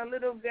Ifa. Even a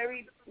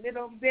very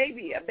little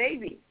baby, a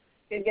baby,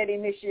 can get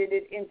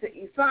initiated into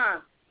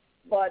Ifa.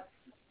 But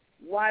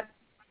what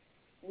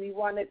we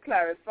want to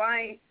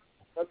clarify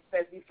or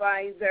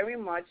specify very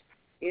much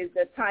is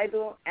the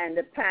title and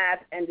the path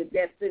and the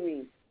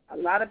destiny. A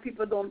lot of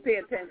people don't pay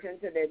attention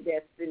to their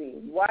destiny.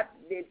 What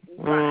did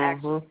Ifa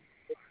actually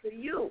say to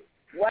you?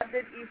 What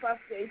did Ifa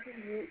say to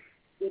you?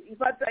 Did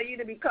Ifa tell you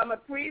to become a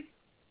priest?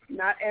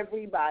 Not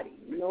everybody.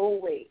 No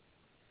way.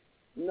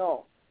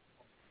 No.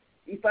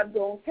 Ifa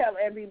don't tell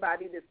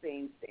everybody the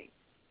same thing.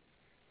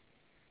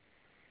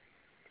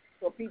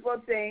 So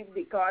people think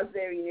because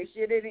they're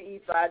initiated in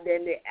Ifa,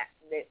 then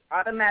they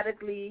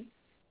automatically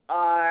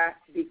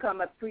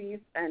become a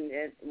priest and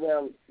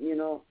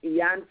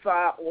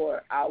Iyanfa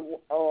or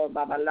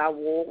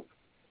Babalawo,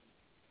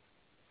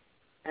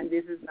 and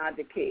this is not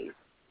the case.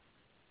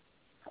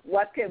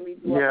 What can we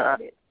do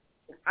about it?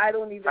 I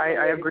don't even.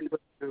 I agree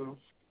with you.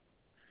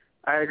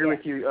 I agree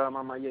with you,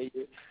 Mama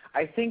Yeye.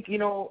 I think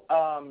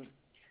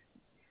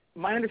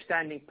my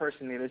understanding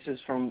personally, this is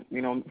from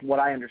what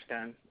I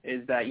understand,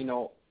 is that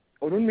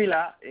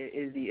Orunmila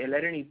is the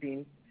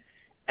Eledernipin,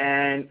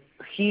 and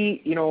he's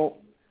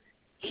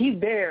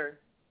there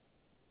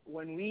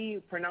when we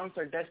pronounce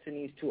our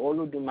destinies to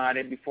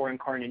Oludumare before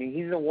incarnating.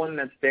 He's the one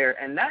that's there,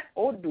 and that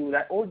Odu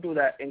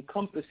that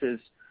encompasses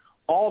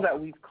all that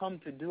we've come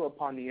to do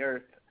upon the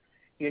earth,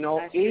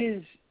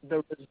 is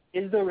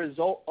the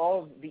result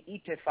of the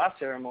Itefa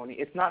ceremony.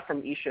 It's not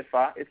from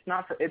Ishefa. It's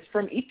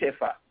from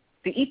Itefa.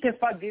 The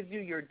Itefa gives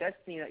you your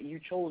destiny that you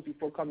chose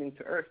before coming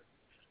to earth.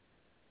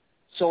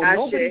 So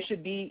nobody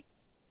should be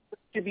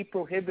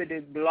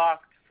prohibited,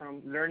 blocked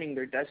from learning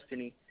their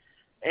destiny.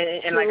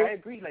 And like I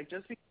agree, like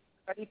just because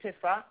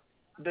Itefa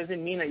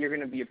doesn't mean that you're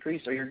going to be a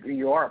priest or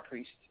you are a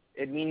priest.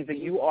 It means that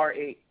you are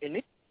an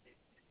initiate,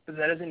 but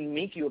that doesn't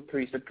make you a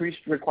priest. A priest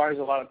requires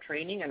a lot of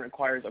training and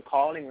requires a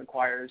calling,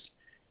 requires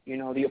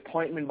the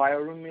appointment by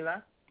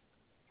Orunmila.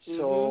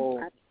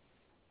 So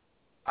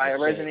I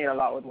resonate a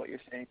lot with what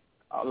you're saying.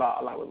 A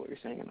lot with what you're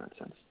saying in that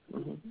sense.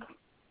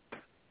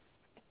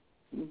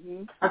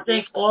 I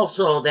think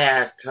also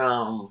that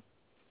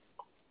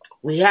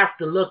we have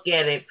to look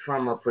at it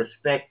from a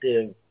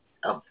perspective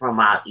from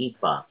our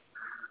Ifa.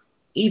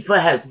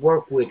 Ifa has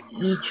worked with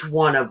each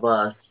one of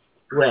us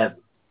who have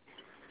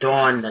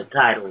donned the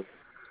title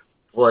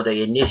for the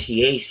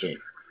initiation.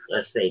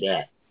 Let's say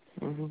that.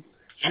 Mm-hmm.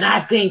 And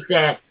I think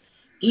that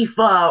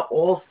Ifa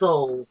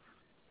also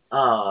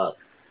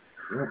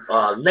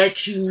lets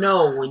you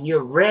know when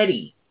you're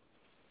ready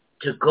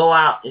to go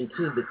out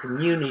into the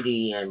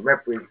community and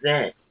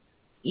represent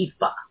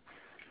Ifa.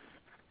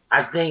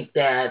 I think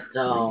that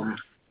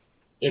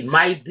it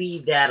might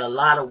be that a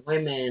lot of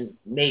women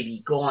may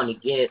be going to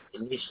get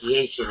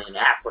initiation in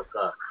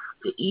Africa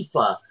to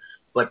Ifa,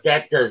 but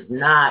that does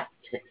not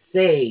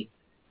say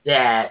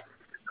that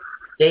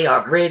they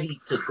are ready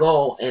to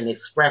go and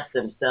express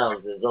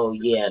themselves as, oh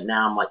yeah,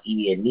 now I'm an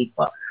Iya and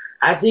Ifa.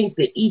 I think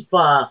the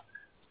Ifa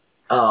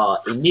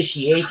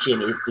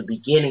initiation is the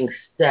beginning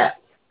step.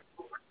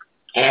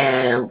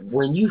 And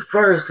when you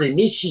first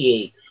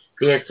initiate,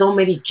 there are so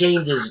many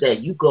changes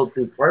that you go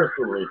through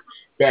personally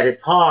that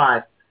it's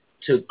hard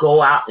to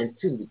go out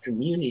into the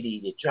community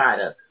to try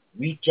to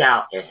reach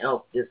out and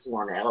help this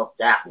one and help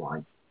that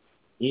one,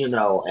 you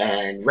know,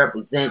 and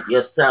represent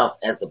yourself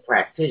as a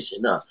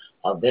practitioner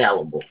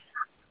available.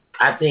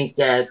 I think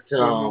that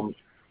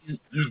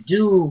you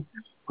do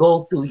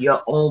go through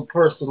your own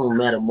personal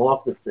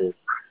metamorphosis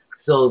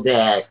so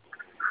that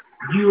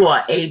you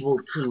are able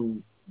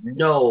to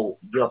know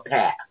your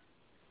path,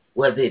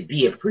 whether it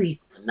be a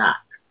priest or not.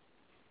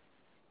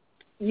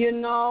 You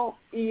know,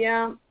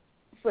 yeah,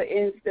 for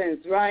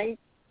instance, right?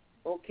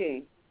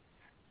 Okay.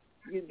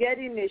 You get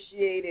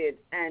initiated,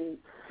 and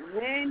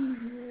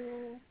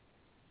when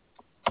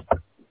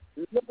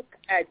you look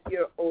at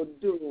your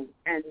Odu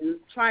and you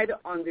try to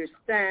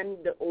understand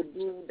the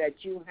Odu that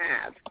you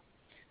have,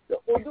 the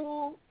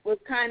Odu will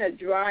kind of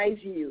drive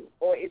you,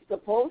 or it's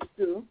supposed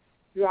to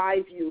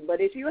drive you.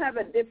 But if you have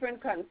a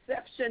different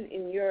conception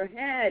in your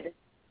head,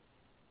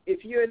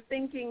 if you're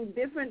thinking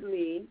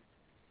differently,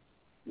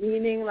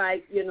 meaning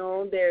like, you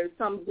know, there's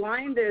some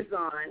blinders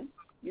on,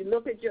 you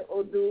look at your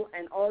Odu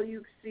and all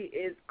you see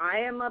is, I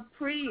am a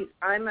priest,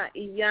 I'm a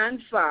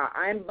Iyanfa,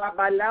 I'm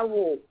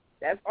Babalawo.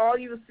 That's all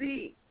you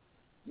see.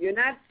 You're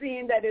not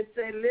seeing that it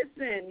said,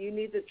 listen, you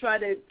need to try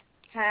to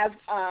have,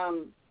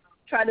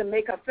 try to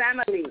make a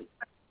family.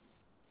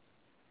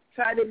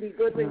 Try to be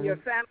good with your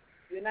family.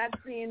 You're not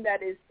seeing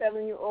that it's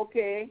telling you,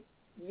 okay,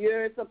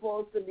 you're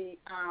supposed to be,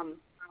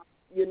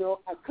 you know,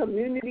 a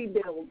community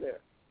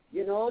builder,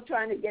 you know,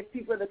 trying to get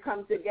people to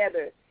come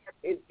together.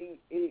 They're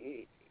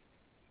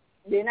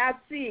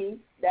not seeing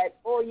that,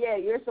 oh, yeah,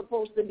 you're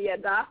supposed to be a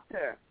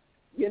doctor,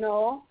 you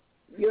know,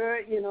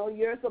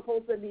 you're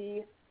supposed to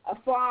be a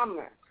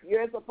farmer.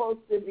 You're supposed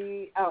to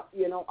be,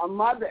 you know, a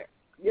mother.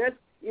 You're,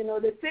 you know,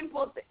 the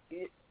simple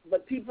thing.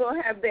 But people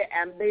have their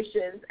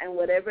ambitions, and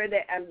whatever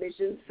their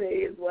ambitions say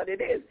is what it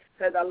is.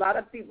 Because a lot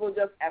of people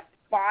just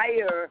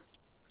aspire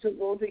to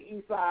go to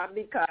Ifa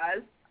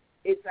because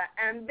it's an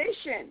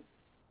ambition,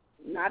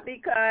 not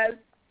because,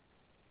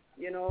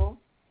 you know,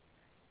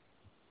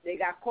 they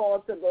got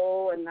called to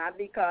go, and not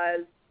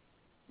because,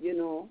 you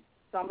know,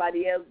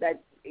 somebody else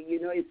that,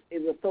 you know,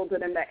 it was told to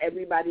them that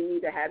everybody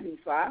need to have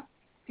Ifa.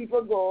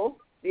 People go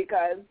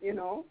because, you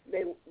know,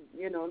 they,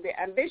 you know, their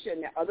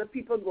ambition. Other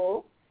people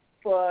go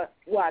for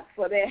what?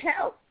 For their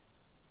health,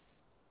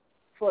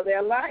 for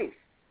their life.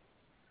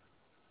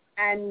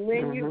 And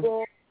when you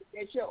go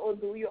get your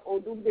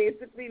Odu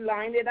basically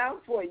lined it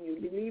out for you.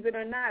 Believe it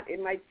or not, it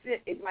might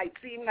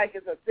seem like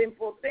it's a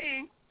simple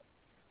thing,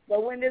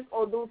 but when this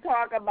Odu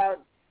talk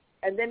about,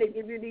 and then they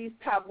give you these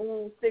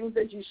taboo things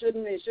that you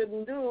shouldn't and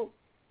shouldn't do,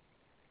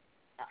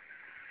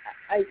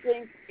 I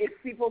think if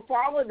people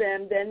follow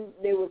them, then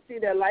they will see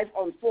their life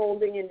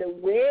unfolding in the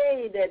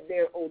way that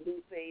their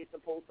Odu say is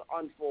supposed to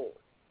unfold.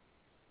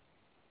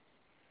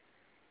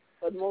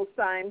 But most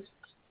times,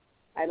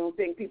 I don't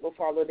think people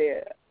follow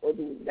their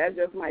Odu. That's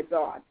just my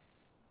thought.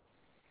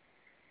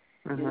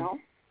 You know?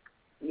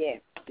 Yeah.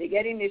 They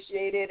get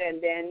initiated, and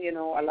then, you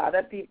know, a lot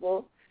of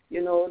people,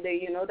 you know,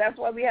 that's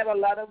why we have a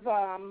lot of,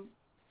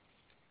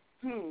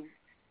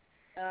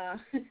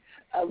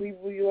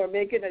 we were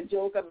making a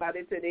joke about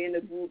it today in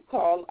a group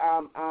called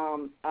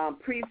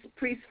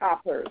priest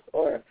hoppers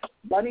or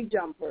bunny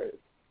jumpers.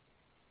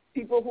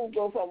 People who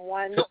go from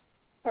one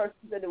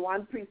person to the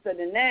one priest to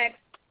the next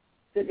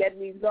to get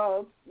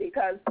results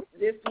because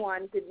this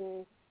one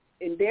didn't,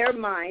 in their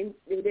mind,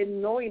 they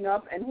didn't know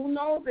enough, and who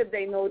knows if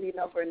they know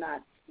enough or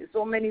not. There's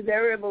so many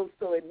variables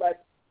to it,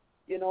 but,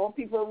 you know,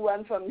 people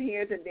run from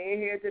here to there,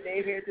 here to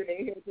there, here to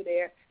there, here to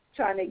there,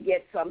 trying to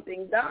get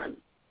something done.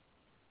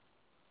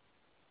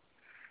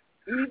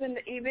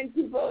 Even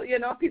people, you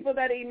know, people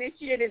that are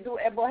initiated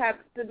have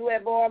to do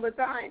Ebo all the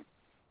time.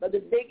 But the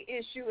big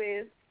issue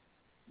is,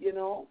 you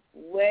know,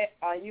 where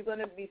are you going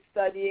to be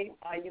studying?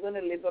 Are you going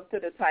to live up to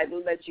the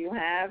title that you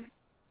have?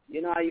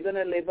 You know, are you going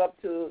to live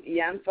up to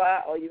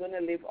Iyanfa, or are you going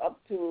to live up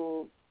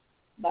to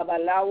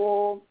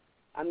Babalawo?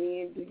 I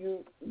mean, do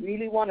you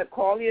really want to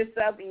call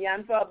yourself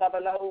Iyanfa or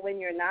Babalawo when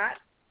you're not?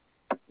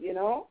 You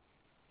know,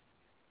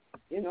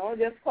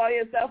 just call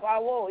yourself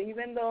Awo,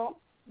 even though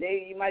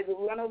You might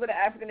run over to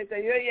African and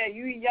say, yeah,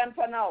 you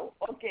Yanfa now.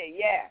 Okay,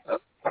 yeah.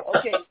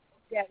 Okay,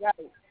 yeah,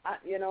 right.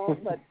 You know,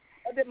 but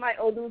what did my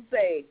Odu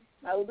say?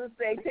 My Odu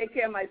say, take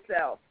care of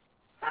myself.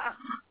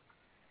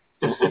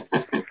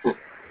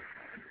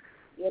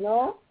 You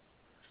know?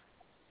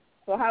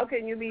 So how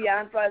can you be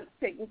Yanfa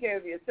taking care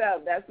of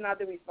yourself? That's not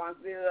the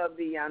responsibility of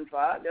the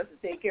Yanfa, just to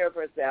take care of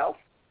herself.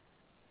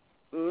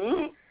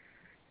 Mm-hmm.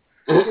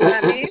 You know what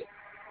I mean?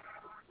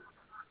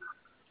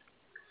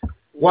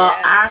 Well,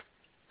 yeah.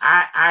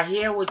 I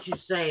hear what you're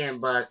saying,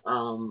 but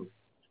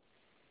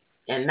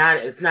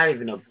it's not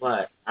even a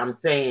but. I'm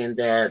saying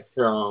that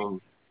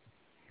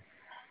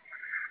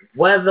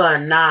whether or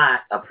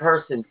not a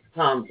person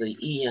becomes an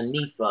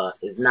Iyanifa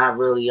is not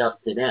really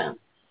up to them.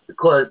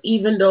 Because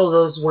even though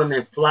those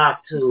women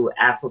flock to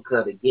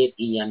Africa to get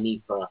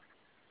Iyanifa,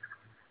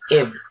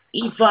 if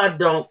Ifa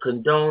don't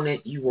condone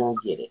it, you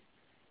won't get it.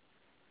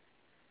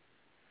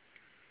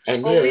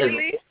 And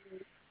really?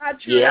 Not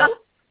true? Yeah.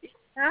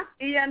 Huh?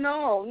 Yeah,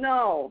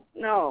 no.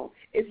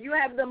 If you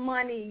have the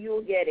money,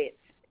 you'll get it.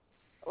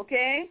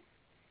 Okay?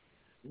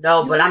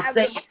 No, but I'm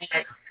saying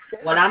that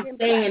what I'm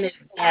saying is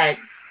that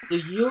the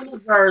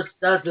universe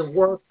doesn't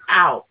work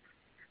out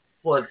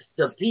for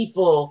the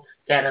people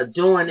that are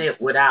doing it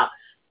without.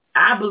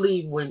 I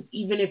believe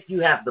even if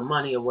you have the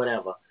money or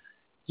whatever,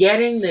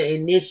 getting the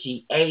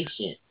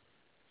initiation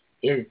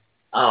is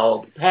a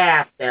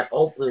path that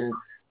opens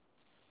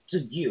to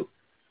you.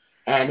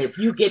 And if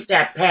you get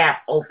that path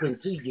open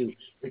to you,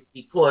 it's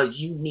because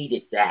you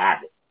needed to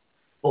have it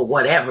for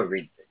whatever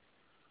reason.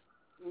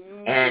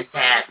 And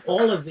that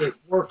all of it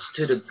works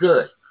to the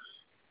good.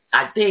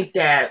 I think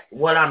that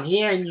what I'm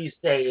hearing you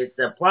say is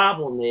the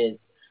problem is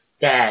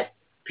that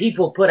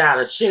people put out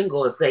a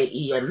shingle and say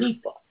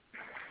Iyanifa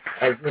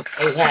as if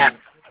they have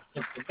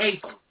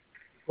information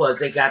because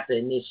they got the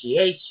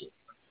initiation.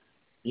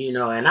 You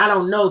know, and I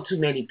don't know too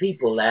many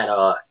people that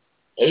are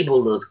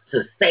able to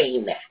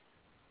sustain that.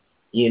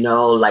 You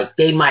know, like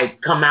they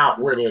might come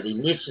out with it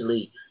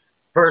initially,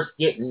 first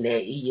getting their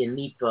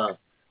Iyanifa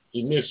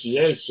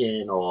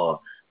initiation or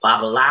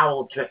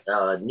Babalawo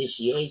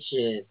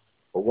initiation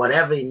or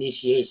whatever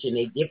initiation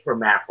they get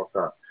from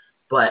Africa.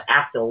 But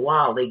after a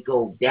while, they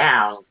go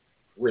down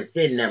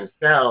within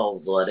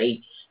themselves or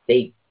they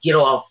get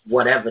off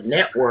whatever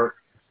network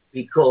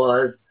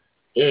because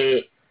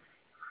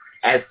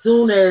as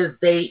soon as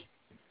they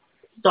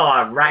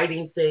start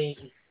writing things,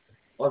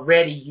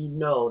 already you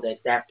know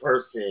that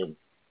person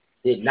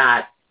did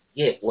not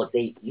get what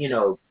they,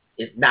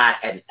 is not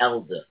an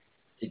elder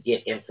to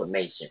get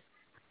information.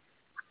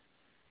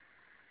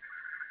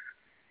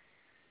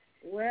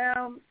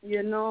 Well,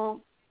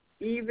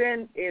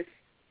 even if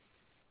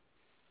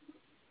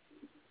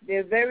there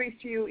are very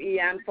few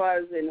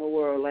Iyanfas in the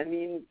world, I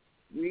mean,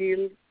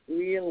 real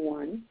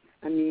ones.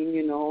 I mean,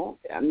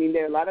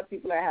 there are a lot of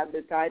people that have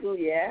the title,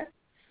 yeah,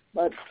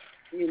 but,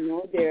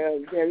 there are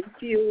very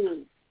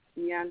few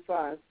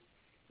Iyanfas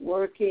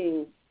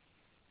working,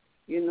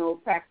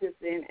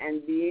 practicing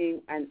and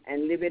being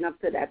and living up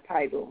to that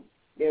title.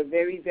 There are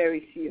very,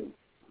 very few.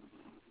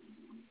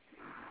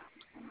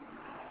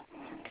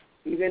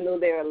 Even though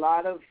there are a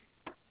lot of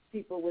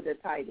people with a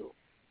title,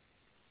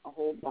 a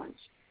whole bunch.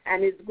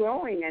 And it's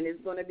growing, and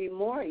it's going to be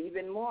more,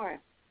 even more.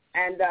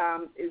 And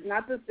it's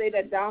not to say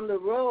that down the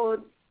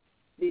road,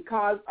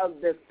 because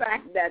of the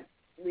fact that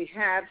we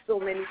have so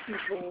many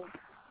people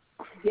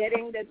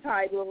getting the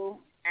title,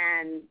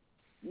 and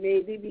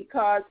maybe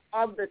because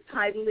of the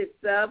title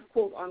itself,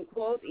 quote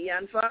unquote,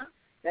 Iyanfa,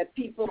 that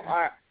people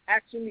are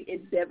actually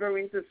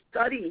endeavoring to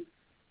study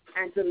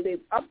and to live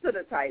up to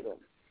the title.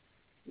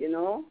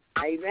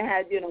 I even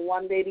had,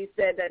 one lady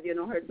said that,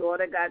 her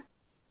daughter got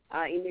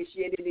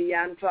initiated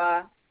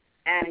Iyanfa,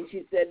 and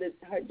she said that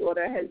her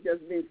daughter has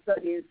just been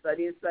studying.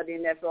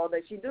 That's all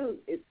that she does.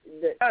 It's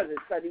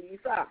study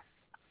Ifa.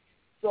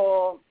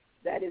 So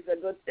that is a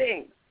good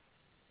thing,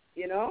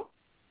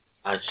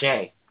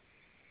 Ashe.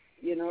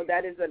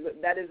 That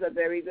is a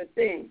very good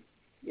thing.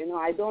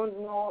 I don't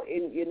know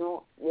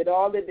with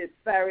all the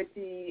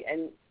disparity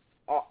and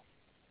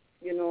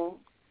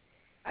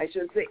I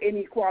should say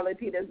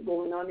inequality that's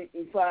going on in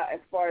Ifa as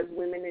far as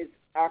women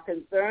are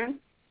concerned.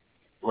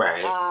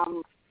 Right.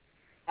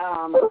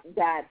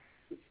 That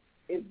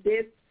if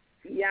this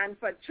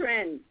Iyanfa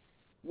trend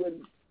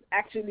would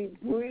actually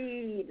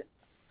breed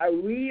a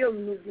real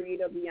new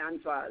breed of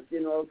Iyanfas,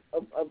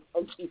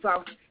 of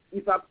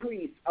Ifa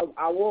priests, of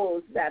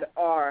awos that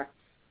are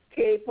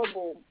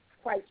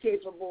quite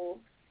capable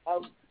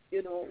of,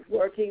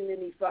 working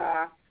in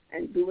Ifa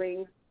and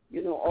doing,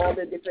 all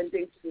the different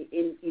things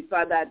in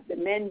Ifa that the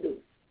men do.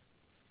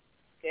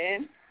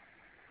 Okay?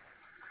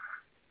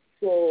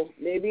 So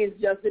maybe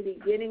it's just the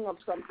beginning of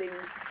something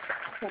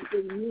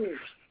new,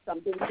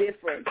 something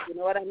different. You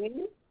know what I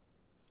mean?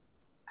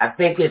 I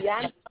think it's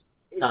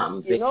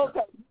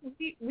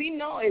we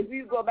know if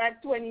you go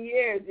back 20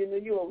 years,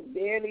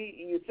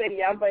 you say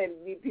Yamba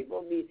and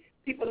people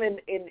in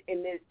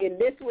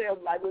this way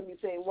of life would be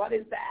saying, what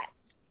is that?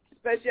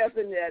 Especially us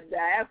in the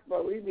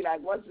diaspora, we'd be like,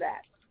 what's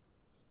that?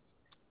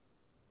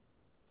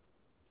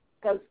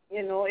 because,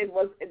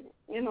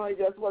 it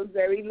just was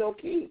very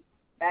low-key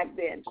back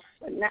then.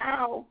 But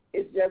now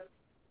it's just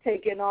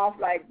taken off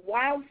like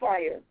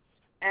wildfire.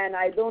 And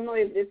I don't know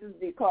if this is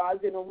because,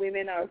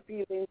 women are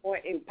feeling more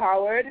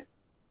empowered,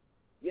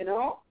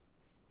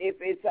 if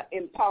it's an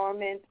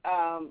empowerment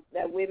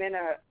that women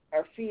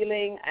are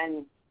feeling,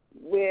 and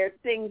where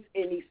things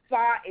in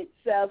Ifa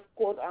itself,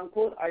 quote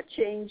unquote, are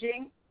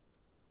changing.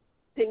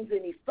 Things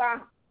in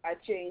Ifa are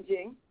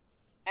changing.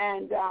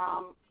 And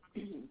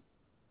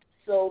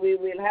so we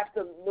will have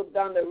to look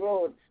down the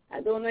road. I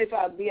don't know if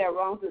I'll be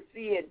around to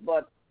see it,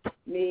 but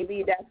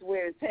maybe that's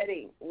where it's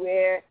heading,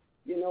 where,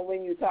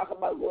 when you talk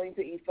about going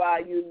to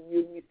Ifa,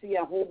 you see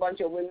a whole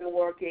bunch of women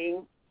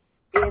working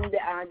in the,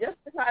 just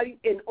how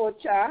in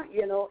Ocha,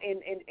 in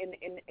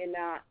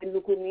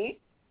Lukumi,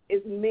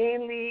 is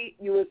mainly,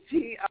 you will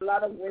see a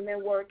lot of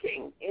women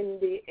working in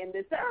the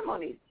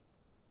ceremonies,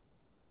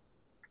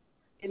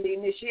 in the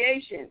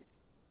initiation.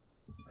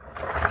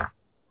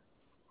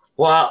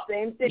 Well,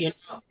 same thing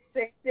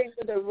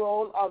with the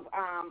role of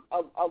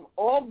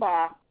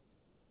Oba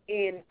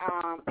in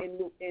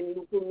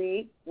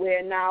Lukumi,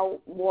 where now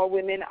more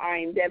women are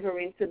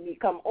endeavoring to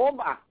become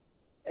Oba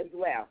as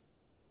well,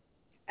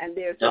 and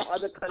there's some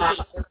other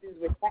consequences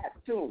with that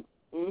too.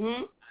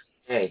 Mm-hmm.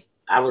 Hey,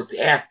 I was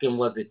asking,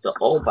 was it the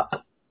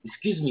Oba?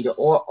 Excuse me, the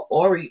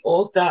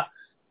Oriota,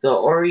 the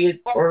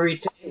Oriate.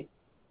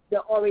 The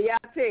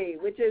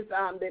Oriate, which is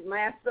the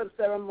master of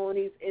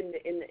ceremonies in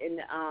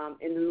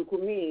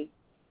Lukumi,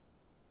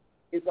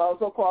 is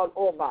also called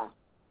Oba.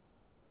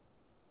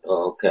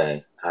 Oh,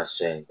 okay, I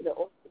see. The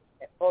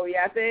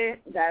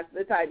Oriate, that's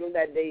the title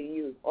that they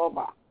use,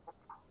 Oba.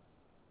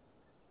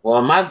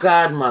 Well, my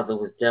godmother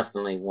was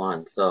definitely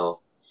one, so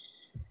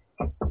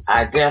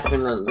I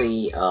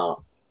definitely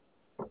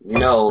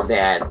know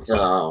that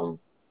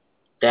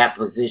that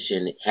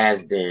position has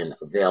been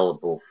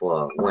available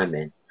for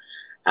women.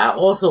 I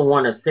also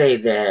want to say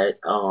that,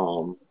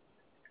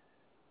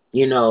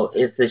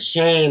 it's a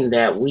shame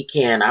that we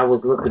can't. I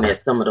was looking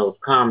at some of those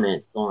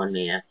comments on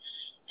there,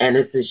 and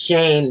it's a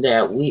shame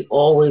that we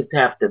always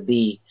have to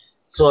be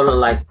sort of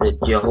like the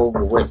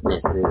Jehovah's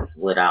Witnesses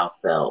with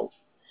ourselves,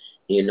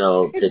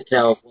 to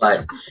tell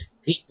what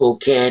people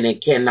can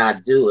and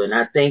cannot do. And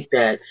I think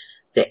that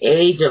the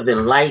age of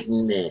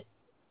enlightenment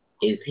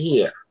is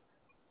here,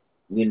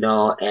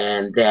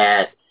 and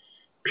that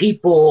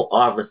people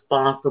are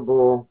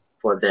responsible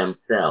for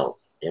themselves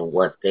and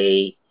what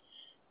they,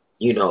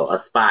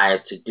 aspire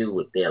to do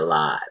with their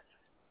lives.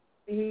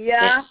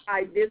 Yeah,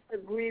 I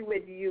disagree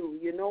with you.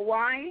 You know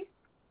why?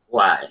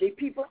 Why? The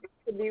people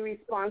need to be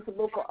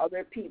responsible for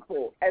other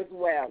people as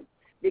well.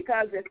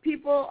 Because if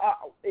people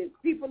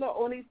are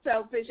only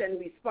selfish and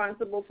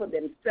responsible for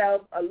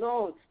themselves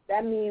alone,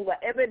 that means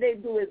whatever they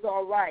do is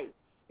all right.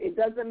 It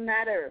doesn't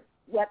matter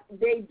what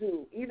they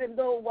do, even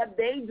though what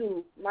they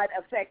do might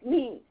affect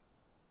me.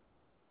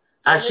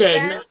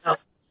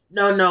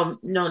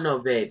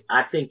 No, babe.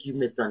 I think you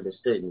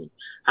misunderstood me.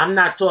 I'm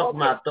not talking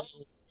about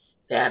those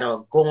that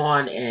are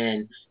going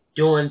and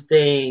doing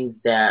things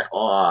that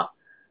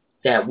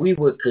we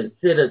would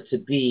consider to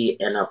be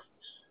an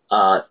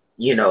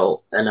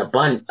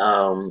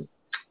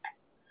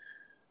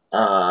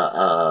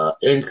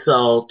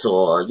insult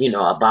or,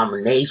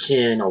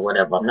 abomination or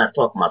whatever. I'm not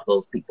talking about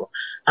those people.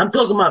 I'm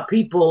talking about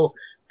people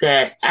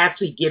that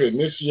actually get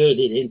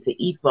initiated into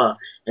Ifa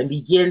and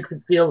begin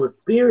to feel the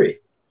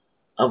spirit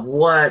of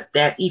what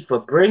that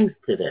Ifa brings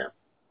to them.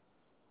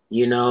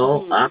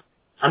 Mm-hmm.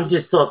 I'm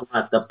just talking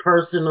about the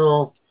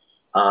personal,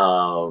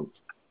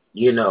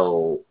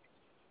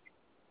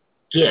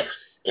 gifts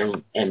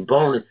and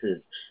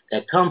bonuses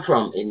that come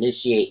from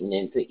initiating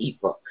into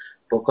Ifa.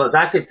 Because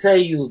I could tell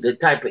you the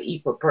type of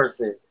Ifa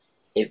person,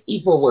 if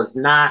Ifa was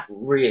not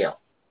real,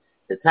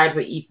 the type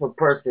of Ifa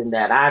person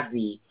that I'd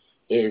be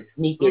is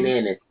sneaking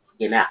in and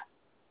sneaking out.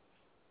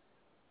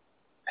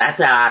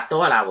 That's how I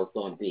thought I was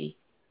going to be.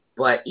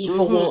 But Ifa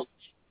won't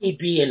let me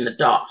be in the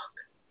dark.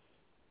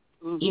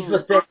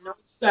 Ifa said, no,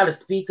 you got to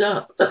speak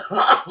up.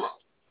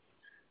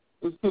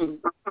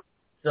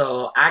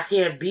 So I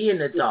can't be in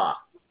the dark.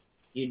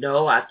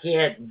 I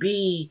can't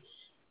be,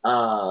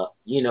 a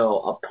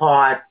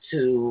part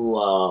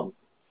to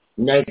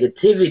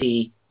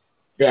negativity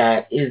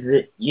that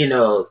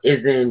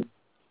isn't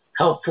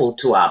helpful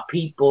to our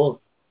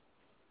people,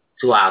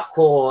 to our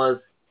cause,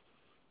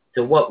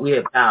 to what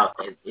we're about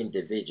as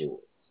individuals.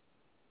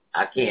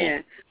 I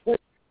can't. Yeah.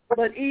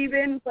 But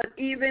even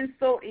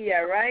so,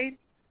 Iya, right?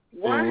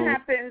 What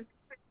happens,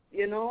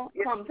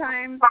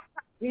 sometimes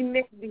we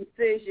make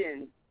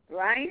decisions,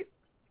 right?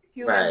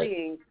 Human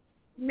beings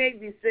make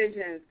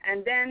decisions,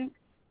 and then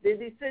the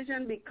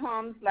decision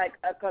becomes like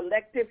a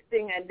collective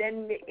thing, and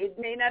then it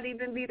may not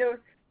even be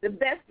the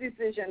best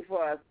decision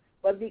for us,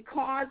 but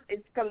because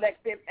it's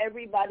collective,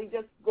 everybody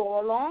just go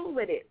along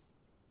with it.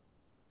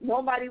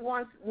 Nobody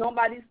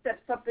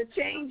steps up to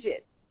change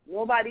it.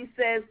 Nobody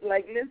says,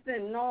 like,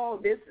 listen, no,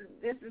 this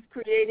is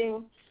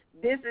creating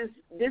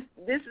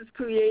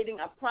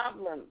a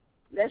problem.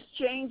 Let's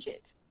change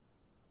it.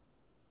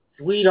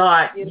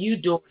 Sweetheart, you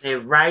doing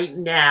it right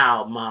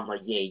now, Mama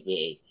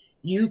Yeye.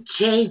 You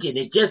changing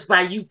it just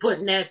by you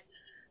putting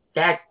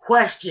that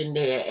question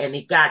there, and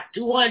it got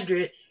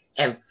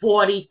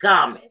 240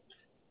 comments.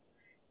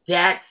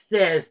 That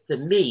says to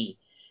me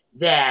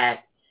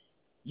that,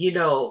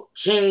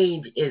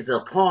 change is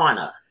upon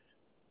us.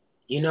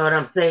 You know what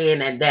I'm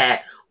saying? And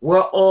that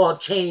we're all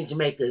change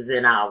makers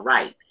in our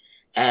right.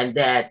 And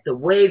that the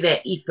way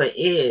that Ifa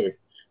is,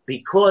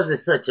 because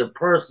it's such a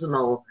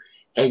personal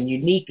and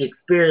unique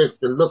experience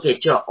to look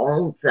at your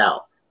own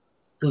self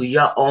through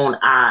your own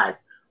eyes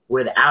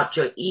without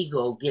your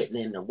ego getting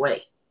in the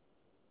way.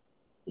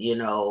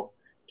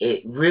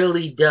 It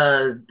really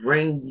does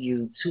bring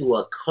you to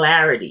a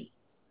clarity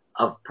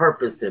of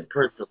purpose and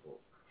principle.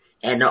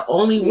 And the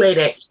only way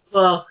that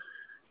Ifa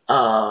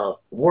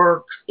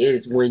works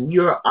is when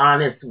you're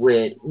honest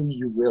with who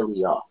you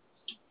really are.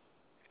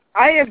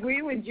 I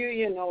agree with you,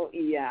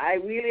 Iya. I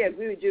really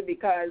agree with you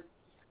because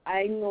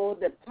I know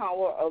the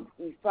power of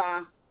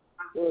Ifa.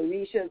 The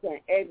Orishas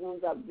and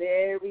Eguns are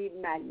very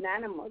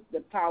magnanimous.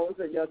 The powers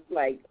are just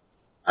like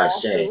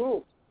off the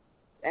roof.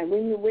 And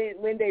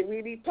when they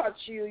really touch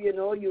you,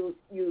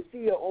 you see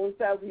your own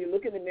self. You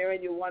look in the mirror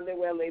and you wonder,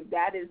 well, if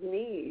that is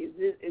me,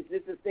 is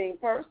this the same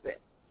person?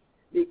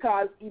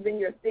 Because even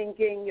your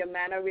thinking, your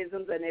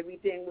mannerisms, and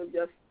everything will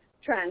just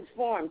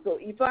transform. So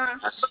Ifa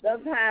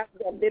does have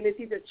the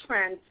ability to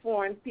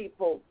transform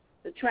people,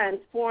 to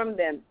transform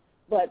them.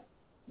 But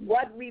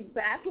what we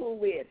battle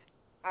with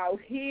out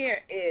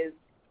here is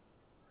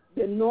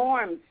the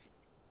norms,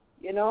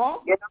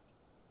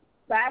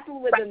 battle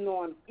with the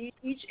norms.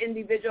 Each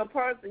individual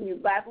person, you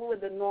battle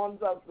with the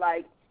norms of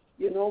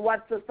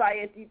what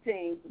society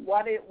thinks.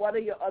 What are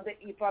your other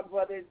Ifa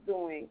brothers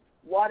doing?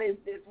 What is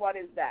this? What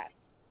is that?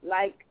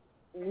 Like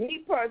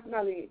me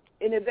personally,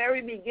 in the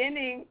very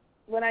beginning,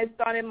 when I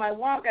started my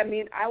walk, I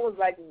was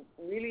like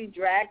really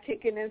drag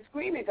kicking and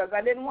screaming because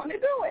I didn't want to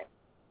do it.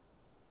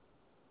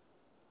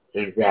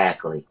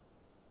 Exactly.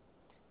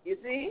 You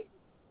see?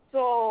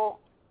 So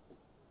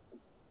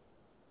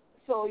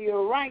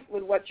you're right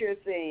with what you're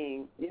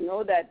saying,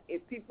 that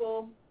if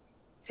people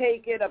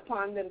take it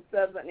upon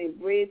themselves and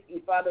embrace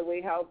Ifa the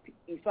way how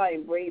Ifa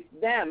embraced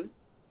them,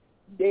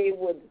 they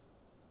would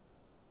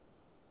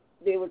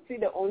see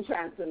their own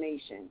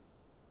transformation.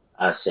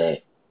 I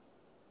say.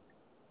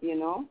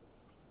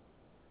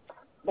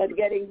 But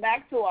getting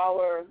back to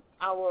our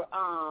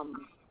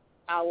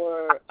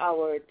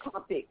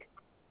topic,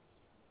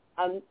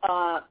 and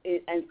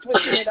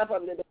switching it up a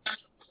little.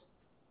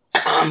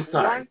 I'm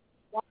sorry.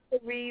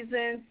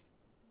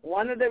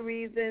 One of the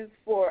reasons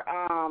for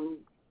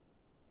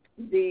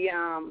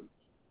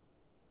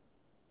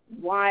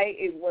why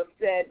it was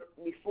said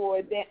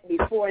before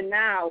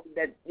now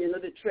that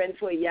the trend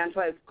for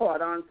Iyanfa has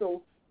caught on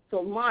so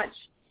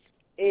much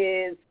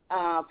is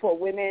for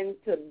women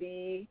to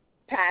be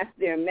past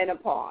their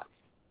menopause,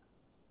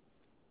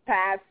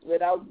 past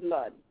without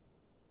blood.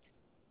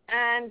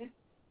 And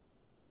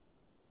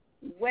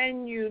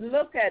when you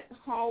look at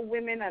how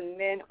women and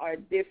men are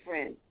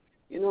different,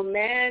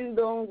 men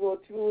don't go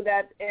through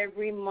that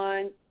every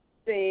month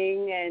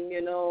thing, and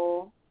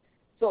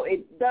so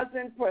it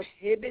doesn't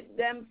prohibit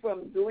them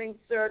from doing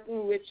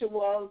certain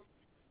rituals,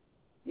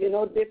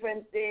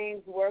 different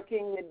things,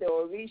 working with the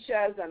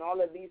Orishas and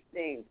all of these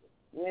things.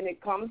 When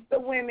it comes to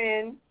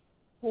women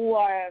who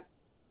are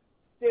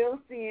still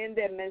seeing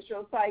their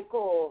menstrual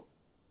cycle,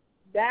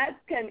 that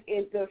can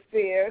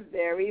interfere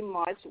very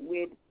much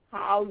with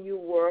how you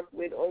work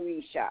with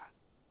Orisha.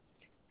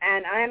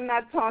 And I'm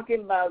not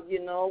talking about,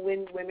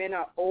 when women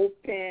are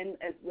open,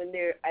 as when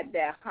they're at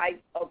their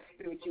height of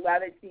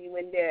spirituality,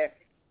 when they're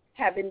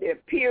having their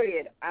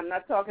period. I'm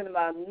not talking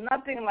about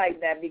nothing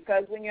like that,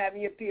 because when you're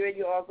having your period,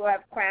 you also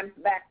have cramps,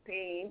 back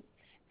pain,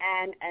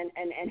 and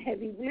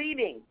heavy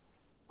bleeding.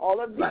 All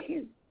of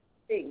these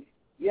things.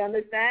 You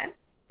understand?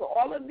 So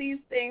all of these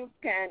things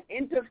can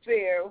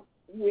interfere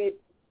with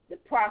the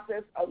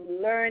process of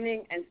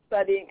learning and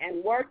studying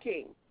and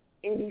working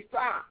in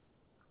Ifa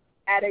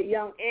at a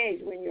young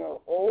age. When you're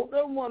an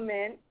older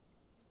woman,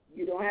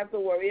 you don't have to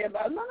worry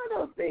about none of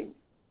those things.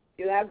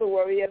 You don't have to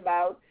worry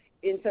about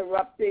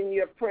interrupting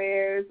your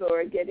prayers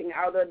or getting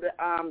out of the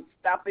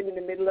stopping in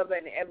the middle of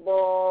an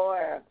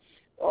ebo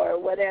or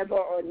whatever,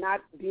 or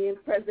not being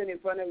present in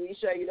front of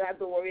Risha. You don't have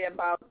to worry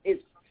about if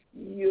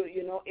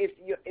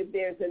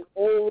there's an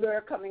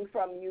odor coming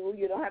from you.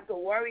 You don't have to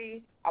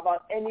worry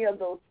about any of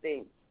those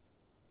things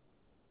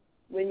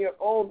when you're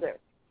older.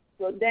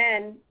 So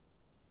then,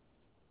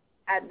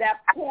 at that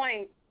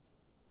point,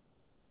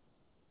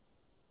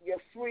 you're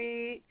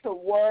free to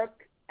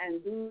work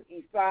and do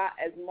Ifa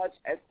as much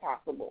as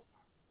possible.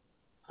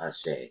 I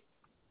say.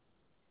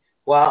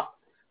 Well,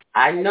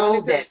 I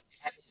know that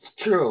is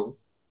true,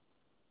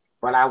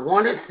 but I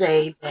want to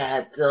say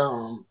that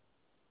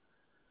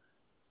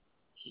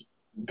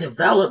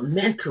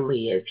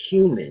developmentally as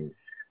humans,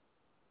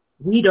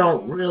 we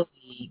don't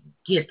really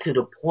get to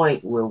the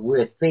point where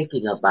we're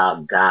thinking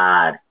about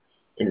God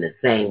in the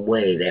same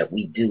way that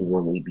we do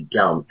when we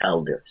become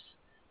elders,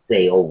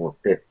 say over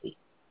 50.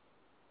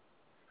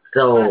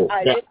 So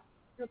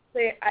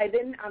I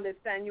didn't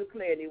understand you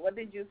clearly. What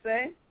did you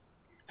say?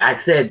 I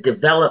said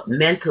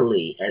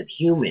developmentally as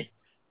humans,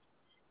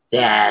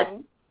 that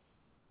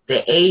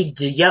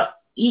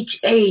each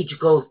age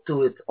goes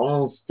through its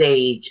own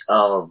stage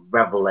of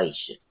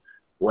revelation,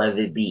 whether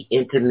it be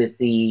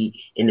intimacy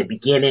in the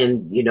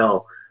beginning,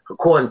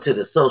 according to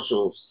the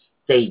social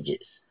stages,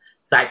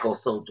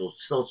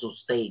 social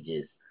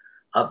stages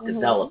of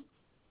development,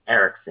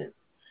 Erickson,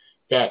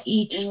 that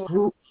each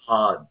group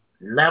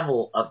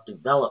level of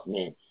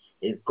development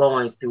is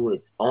going through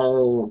its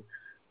own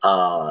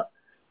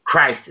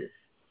crisis,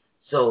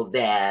 so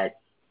that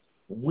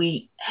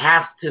we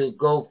have to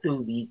go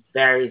through these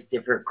various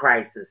different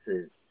crises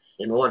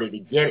in order to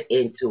get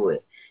into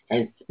it.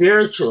 And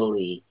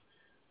spiritually,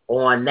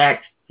 on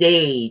that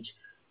stage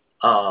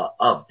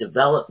of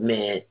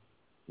development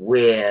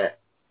where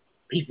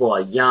people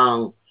are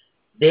young,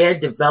 their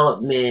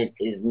development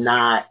is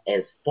not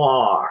as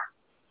far.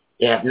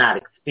 They have not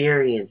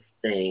experienced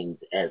things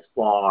as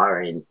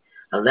far, and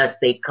unless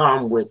they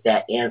come with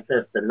that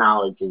ancestor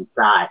knowledge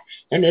inside.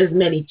 And there's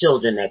many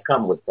children that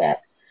come with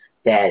that,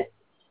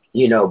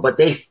 but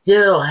they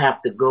still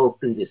have to go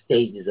through the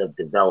stages of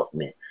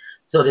development.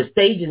 So the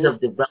stages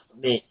of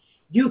development,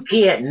 you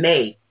can't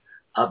make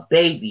a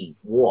baby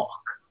walk.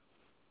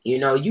 You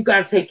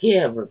got to take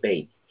care of a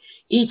baby.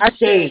 Each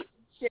stage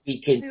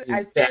we can do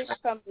better.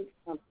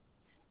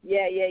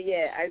 Yeah.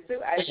 I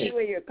see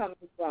where you're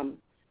coming from.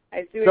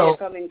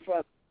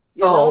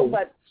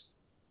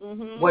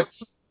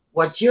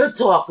 What you're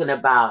talking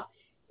about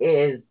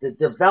is the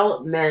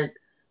development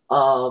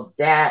of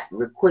that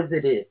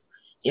requisitive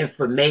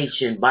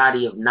information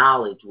body of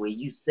knowledge where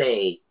you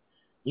say,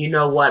 you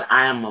know what,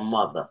 I am a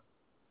mother,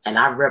 and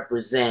I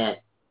represent,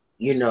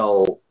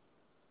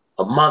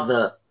 a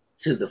mother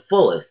to the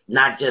fullest,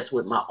 not just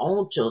with my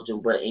own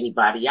children, but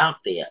anybody out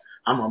there.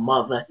 I'm a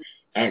mother,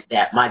 and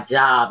that my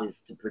job is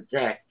to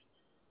protect,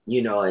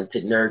 and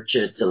to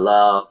nurture, to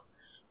love.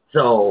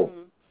 So,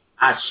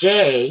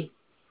 Ashe,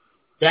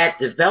 that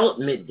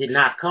development did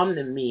not come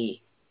to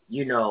me,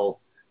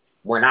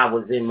 when I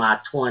was in my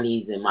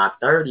 20s and my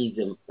 30s.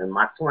 In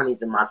my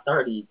 20s and my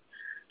 30s,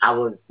 I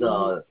was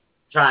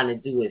trying to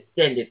do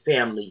extended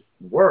family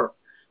work,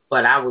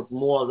 but I was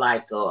more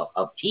like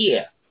a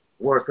peer,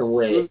 working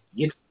with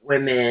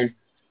women,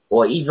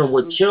 or even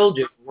with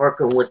children,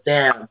 working with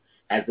them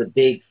as a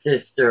big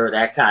sister,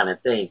 that kind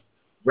of thing,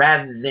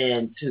 rather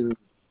than to...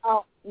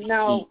 Oh,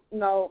 no.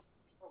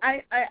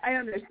 I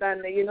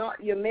understand that.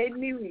 You made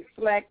me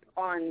reflect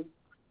on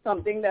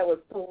something that was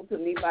told to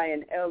me by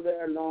an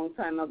elder a long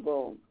time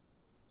ago,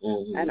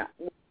 and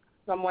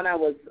someone I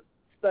was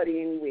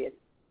studying with.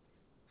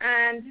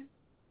 And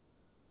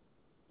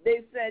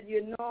they said,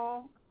 you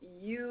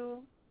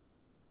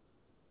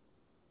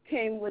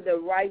came with the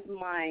right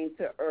mind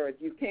to earth.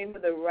 You came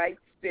with the right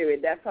spirit.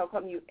 That's how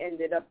come you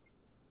ended up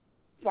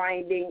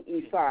finding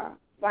Ifa,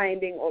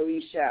 finding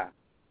Orisha,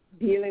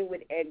 dealing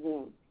with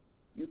Egun.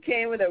 You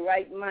came with the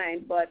right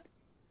mind, but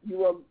you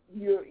were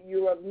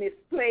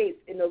misplaced.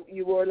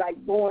 You were like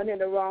born in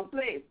the wrong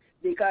place.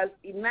 Because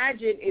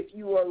imagine if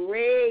you were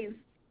raised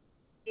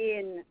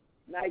in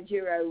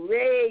Nigeria,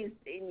 raised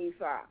in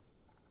Ifa.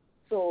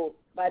 So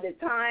by the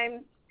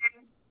time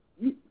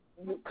you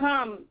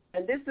come,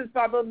 and this is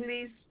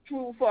probably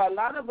true for a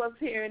lot of us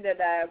here in the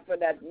diaspora,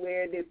 that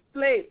we're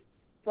displaced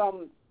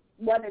from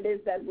what it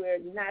is that we're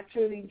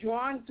naturally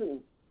drawn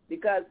to.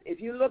 Because if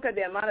you look at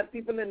the amount of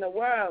people in the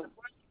world,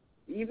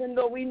 even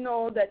though we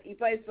know that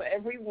Ifa is for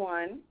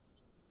everyone,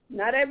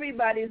 not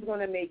everybody is going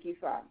to make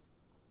Ifa.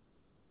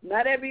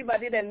 Not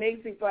everybody that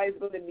makes Ifa is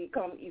going to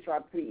become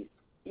Ifa priest,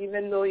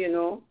 even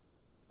though,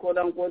 quote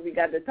unquote, we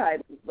got the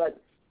title. But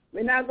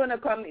we're not going to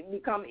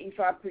become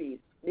Ifa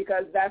priest,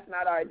 because that's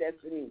not our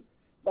destiny.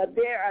 But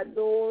there are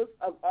those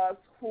of us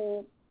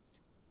who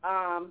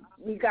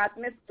we got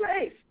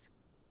misplaced.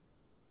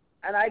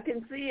 And I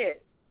can see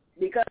it.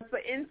 Because, for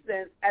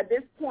instance, at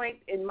this point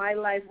in my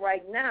life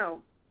right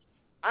now,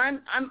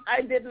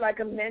 I did like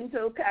a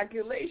mental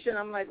calculation.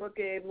 I'm like,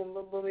 okay, boom,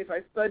 boom, boom. If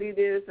I study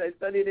this, I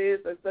study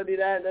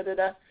that, da, da,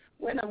 da.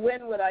 When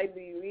would I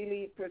be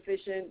really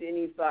proficient in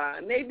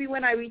Ifa? Maybe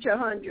when I reach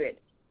 100.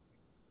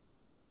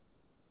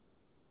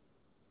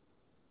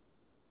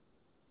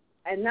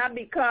 And not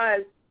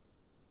because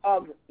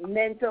of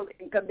mental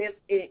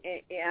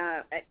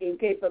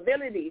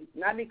incapabilities,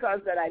 not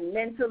because that I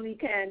mentally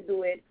can't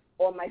do it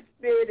or my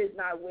spirit is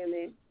not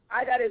willing.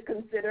 I got to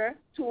consider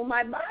to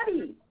my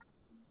body.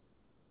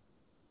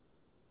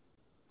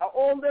 An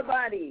older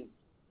body,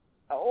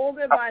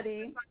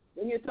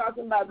 when you're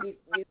talking about these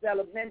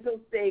developmental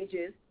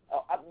stages,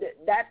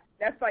 that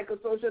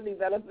psychosocial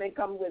development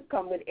come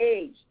with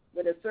age,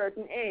 with a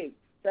certain age.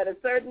 So at a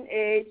certain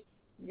age,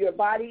 your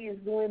body is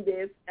doing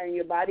this, and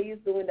your body is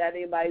doing that,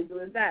 everybody's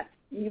doing that.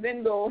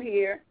 Even though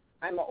here,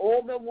 I'm an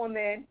older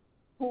woman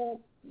who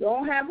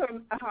don't have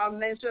her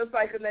menstrual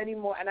cycle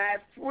anymore, and I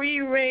have free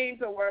reign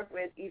to work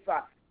with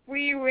Ifa,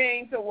 free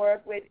reign to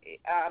work with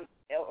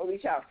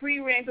Orisha, free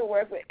reign to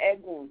work with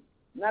Egun.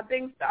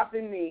 Nothing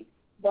stopping me,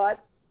 but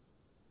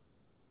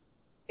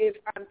if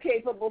I'm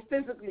capable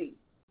physically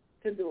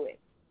to do it.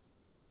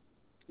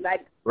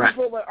 Like Right.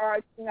 people were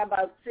arguing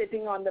about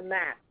sitting on the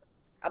mat,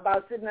 I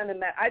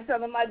tell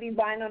them I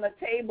divine on a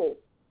table.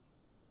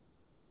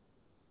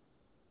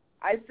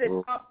 I sit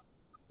up,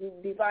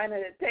 divine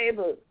at a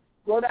table.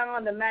 Go down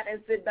on the mat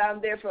and sit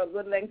down there for a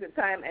good length of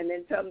time, and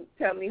then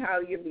tell me how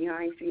your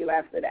behind feel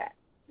after that,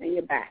 and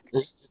your back.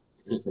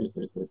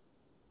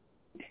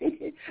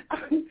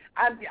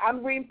 I'm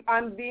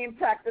being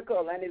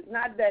practical, and it's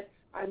not that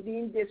I'm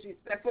being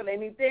disrespectful or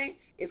anything.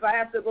 If I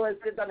have to go and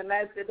sit on the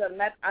mat,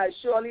 I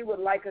surely would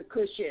like a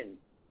cushion.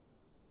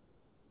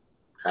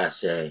 I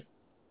say.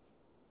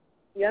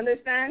 You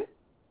understand?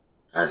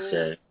 I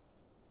say.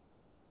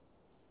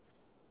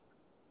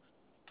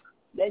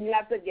 Then you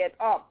have to get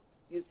up.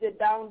 You sit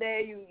down there.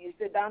 You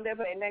sit down there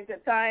for a length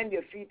of time.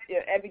 Your feet,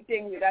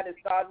 everything. You got to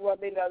start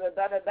rubbing.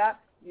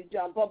 You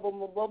jump up, boom,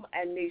 boom, boom,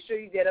 and make sure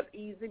you get up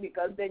easy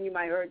because then you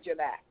might hurt your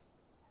back.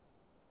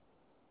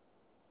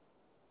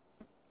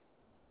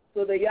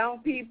 So the young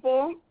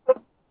people,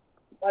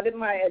 what is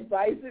my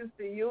advice is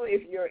to you?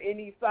 If you're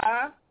in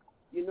Ifa,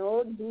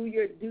 do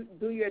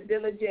your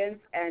diligence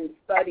and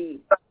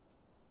study,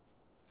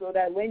 so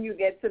that when you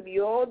get to be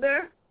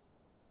older,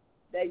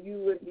 that you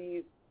would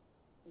be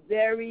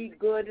very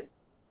good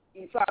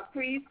Ifa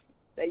priest,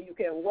 that you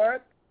can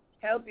work,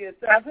 help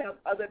yourself, help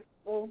other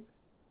people,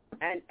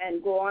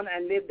 and go on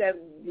and live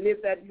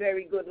that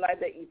very good life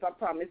that Ifa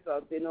promised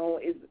us.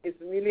 It's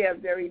really a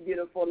very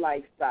beautiful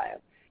lifestyle.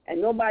 And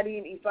nobody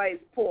in Ifa is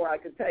poor, I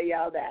can tell you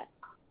all that.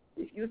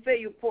 If you say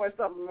you're poor,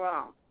 something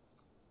wrong.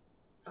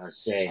 I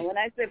say. And when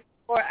I say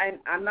poor,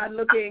 I'm not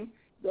looking.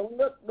 Don't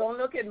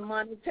look at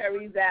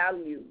monetary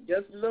value.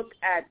 Just look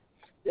at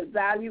the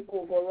value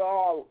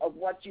overall of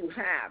what you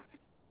have.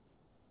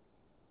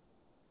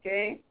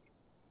 Okay?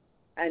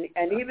 And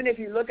even if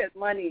you look at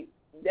money,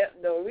 the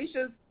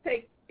Orishas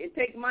take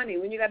money.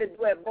 When you got to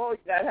do a bowl,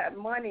 you got to have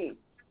money.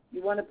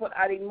 You want to put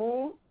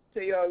Arimu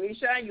to your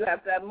Orisha, you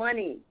have to have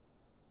money.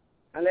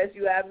 Unless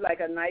you have like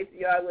a nice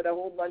yard with a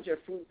whole bunch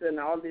of fruits and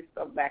all this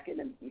stuff back in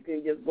it, you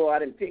can just go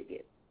out and pick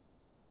it.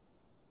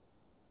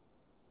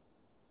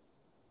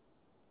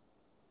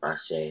 I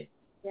say.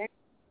 Okay.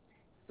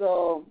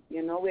 So,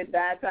 with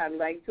that, I'd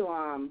like to,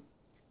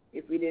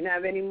 if we didn't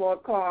have any more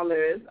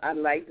callers, I'd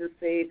like to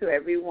say to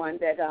everyone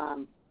that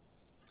a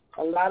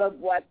lot of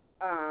what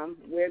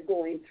we're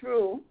going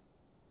through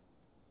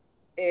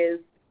is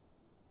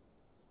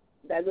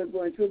that we're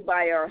going through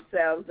by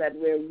ourselves, that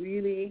we're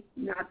really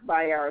not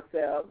by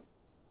ourselves,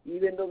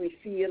 even though we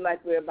feel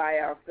like we're by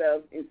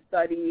ourselves in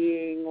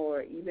studying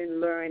or even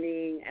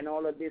learning and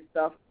all of this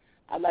stuff.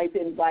 I'd like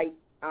to invite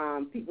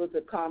people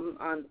to come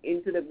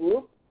into the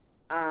group,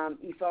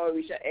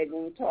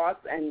 Ifa-ORISA-EGUN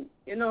Talks, and,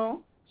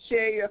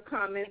 share your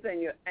comments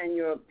and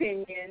your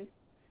opinions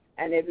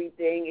and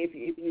everything.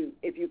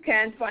 If you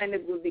can't find the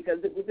group,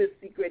 because the group is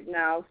secret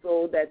now,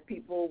 so that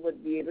people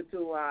would be able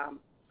to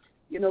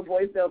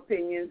voice their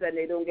opinions and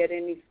they don't get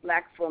any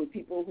slack from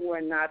people who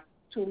are not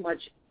too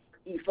much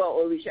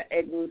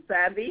Ifa-ORISA-EGUN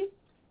savvy.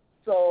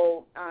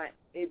 So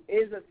it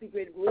is a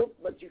secret group,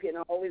 but you can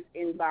always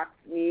inbox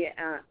me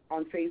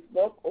on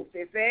Facebook,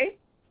 Ofefe,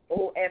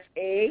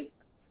 OFAE,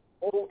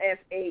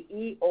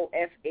 OFAE,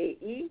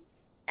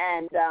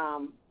 and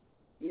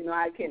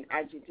I can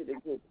add you to the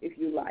group if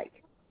you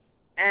like.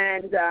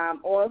 And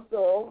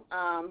also,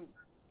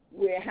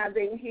 we're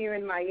having here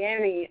in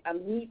Miami a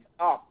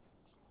meet-up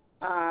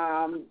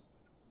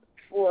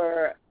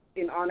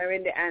in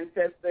honoring the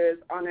ancestors,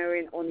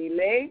 honoring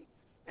Onile,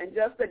 and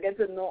just to get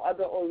to know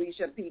other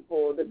Orisha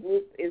people. The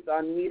group is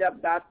on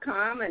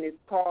meetup.com, and it's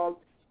called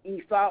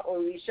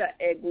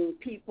Ifa-ORISA-EGUN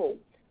People,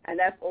 and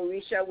that's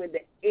Orisha with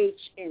the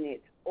H in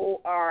it,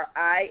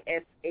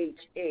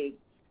 ORISHA.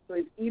 So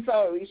it's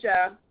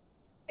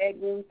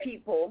Ifa-ORISA-EGUN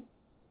People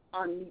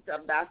on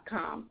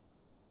meetup.com.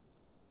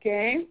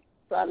 Okay?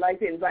 So I'd like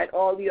to invite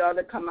all you all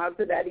to come out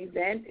to that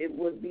event. It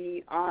will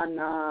be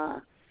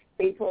on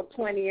April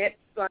 20th,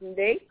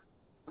 Sunday,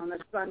 on a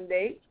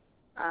Sunday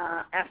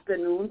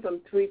afternoon from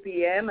 3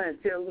 p.m.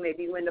 until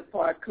maybe when the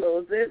park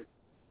closes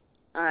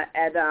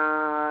at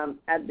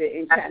the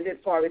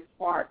Enchanted Forest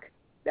Park.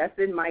 That's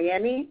in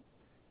Miami,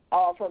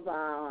 off of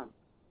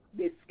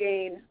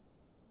Biscayne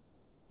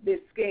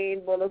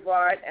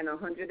Boulevard and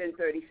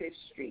 135th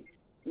Street,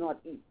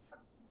 Northeast.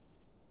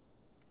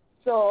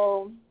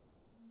 So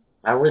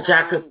I wish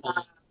I could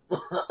come.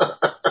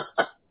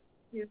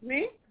 Excuse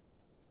me?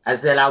 I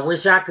said, I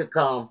wish I could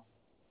come.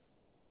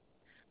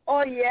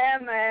 Oh, yeah,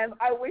 man.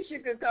 I wish you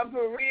could come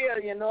for real,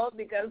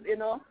 because,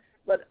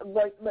 but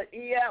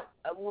yeah,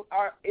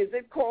 is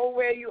it cold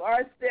where you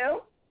are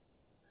still?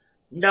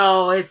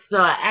 No, it's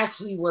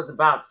actually was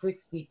about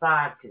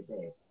 65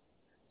 today.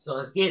 So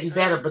it's getting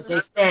better, but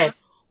they said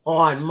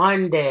on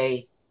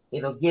Monday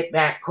it'll get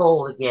back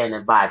cold again,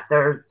 and by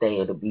Thursday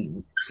it'll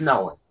be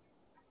snowing.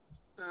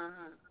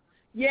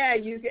 Yeah,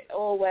 you get.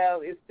 Oh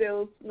well, it's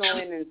still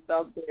snowing and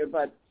stuff there,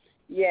 but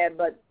yeah,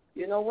 but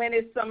when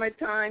it's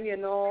summertime,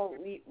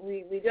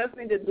 we just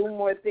need to do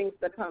more things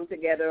to come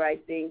together. I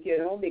think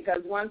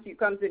because once you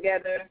come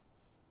together,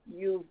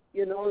 you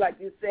know, like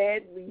you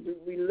said,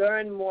 we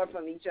learn more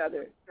from each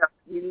other.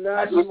 We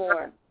learn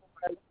more.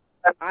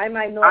 I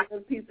might know a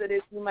little piece of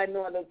this, you might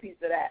know a little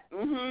piece of that.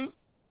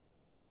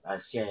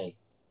 Ashe.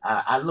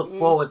 I look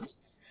forward.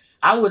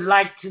 I would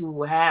like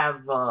to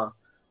have a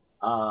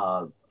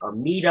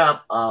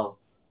meetup of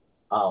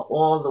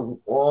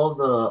all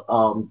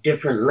the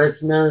different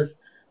listeners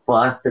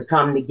for us to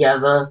come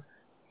together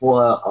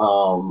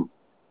for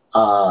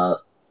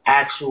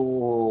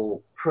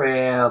actual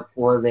prayer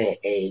for the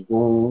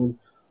Egun,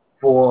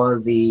 for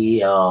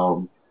the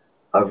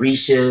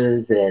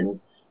Orishas, and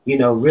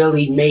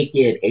really make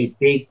it a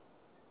big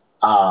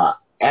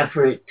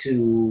effort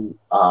to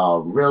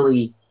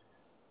really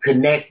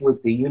connect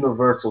with the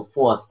universal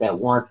force that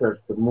wants us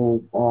to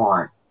move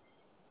on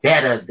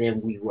better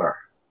than we were.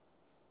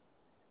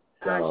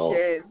 So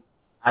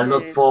I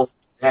look forward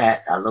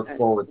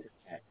to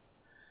that.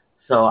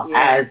 So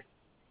as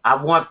I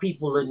want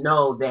people to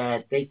know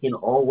that they can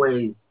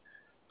always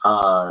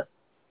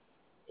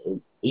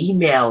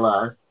email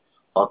us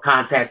or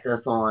contact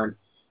us on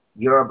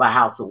Yoruba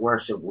House of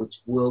Worship, which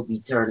will be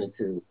turned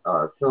into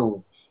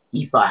soon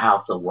Ifa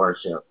House of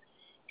Worship,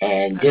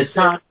 and just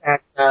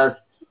contact us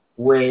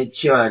with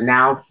your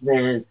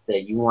announcements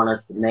that you want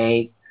us to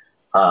make,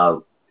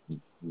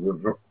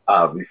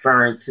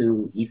 referring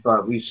to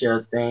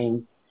Ifa-Orisha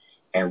things,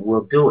 and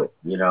we'll do it,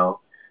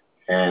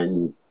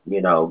 and,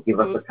 give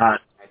us a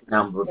contact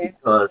number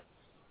because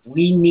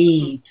we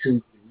need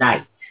to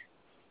unite.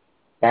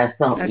 That's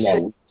something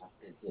that we have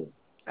to do.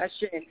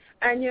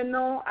 And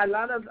a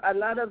lot of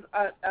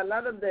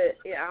the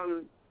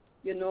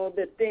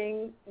the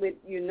thing with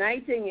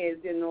uniting is,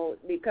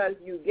 because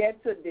you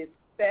get to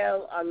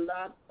dispel a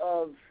lot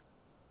of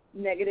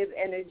negative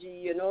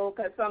energy,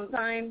 because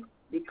sometimes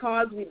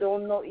because we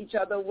don't know each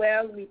other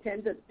well, we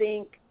tend to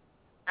think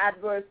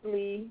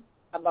adversely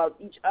about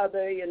each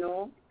other,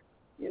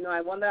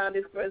 I wonder how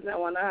this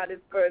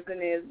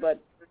person, is, but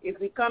if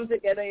we come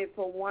together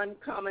for one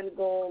common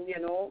goal,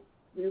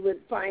 we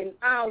would find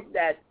out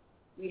that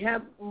we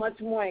have much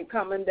more in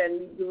common than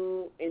we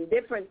do in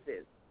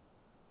differences.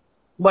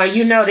 Well,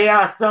 there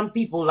are some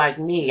people like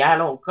me. I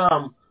don't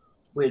come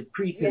with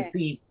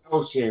preconceived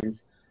notions.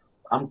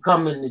 I'm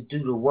coming to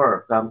do the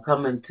work. I'm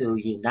coming to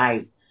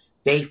unite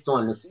based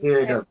on the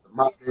spirit of the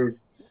mothers.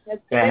 This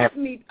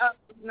meetup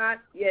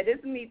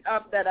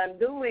that I'm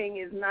doing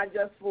is not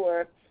just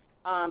for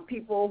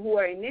people who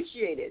are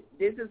initiated.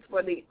 This is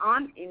for the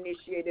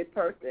uninitiated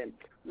person.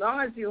 As long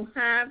as you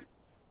have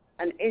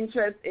an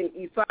interest in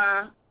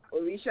Ifa,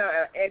 Orisha,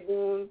 or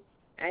Egun,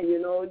 and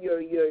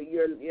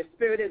your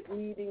spirit is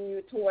leading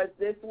you towards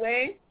this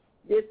way,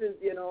 this is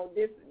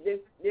this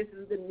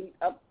is the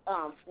meetup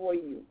for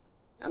you.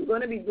 I'm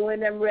going to be doing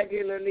them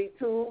regularly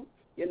too,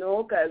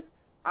 because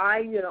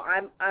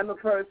I'm a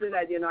person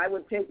that I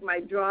would take my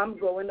drum,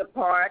 go in the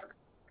park,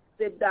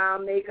 sit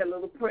down, make a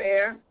little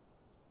prayer,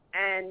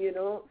 and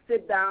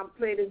sit down,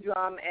 play the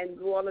drum, and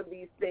do all of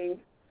these things,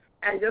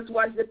 and just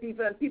watch the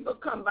people. And people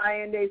come by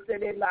and they say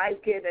they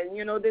like it, and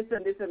this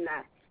and this and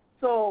that.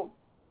 So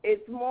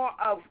it's more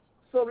of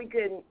so we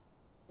can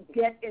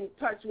get in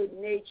touch with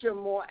nature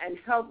more and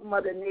help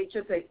Mother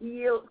Nature to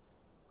heal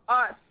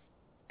us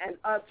and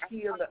us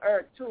heal the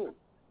earth too.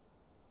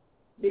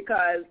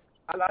 Because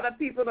a lot of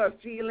people are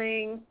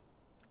feeling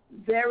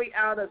very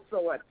out of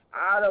sorts,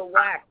 out of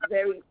whack,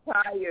 very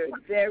tired,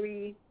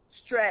 very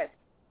stressed,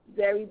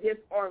 very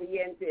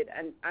disoriented.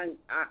 And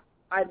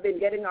I've been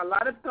getting a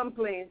lot of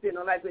complaints,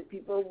 like with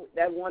people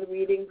that want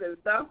readings and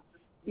stuff.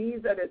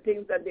 These are the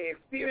things that they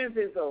experience.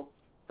 So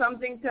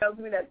something tells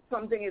me that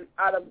something is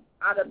out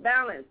of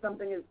balance,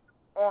 something is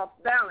off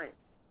balance.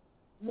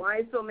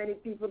 Why so many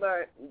people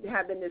are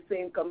having the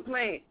same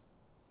complaint?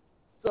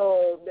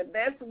 So the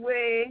best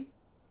way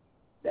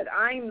that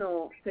I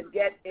know to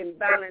get in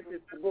balance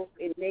is to go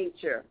in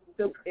nature,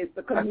 is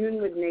to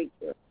commune with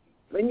nature.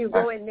 When you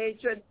go in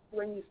nature,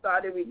 when you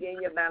start to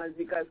regain your balance,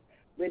 because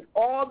with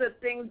all the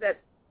things that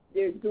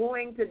they're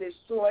doing to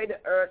destroy the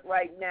earth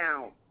right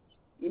now,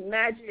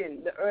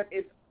 imagine the earth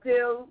is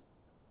still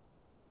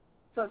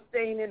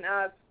sustaining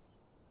us,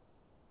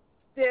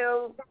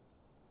 still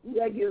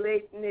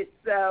regulating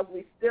itself.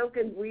 We still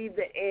can breathe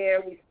the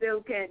air. We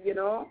still can,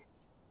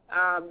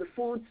 the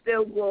food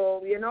still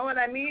grows. You know what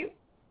I mean?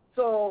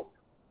 So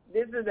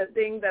this is the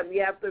thing that we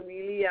have to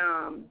really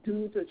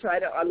do to try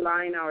to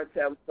align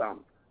ourselves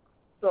some.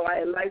 So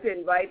I'd like to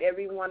invite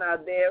everyone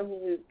out there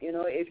who is,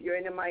 if you're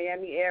in the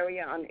Miami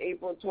area on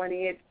April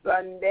 20th,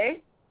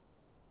 Sunday.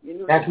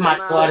 That's my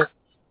brother's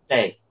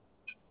birthday.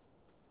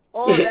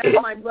 Oh, that's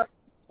my brother's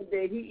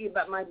birthday.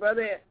 But my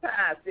brother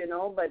passed,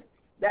 but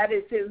that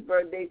is his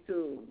birthday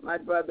too. My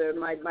brother,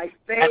 my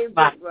favorite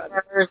that's my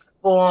brother.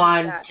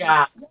 Firstborn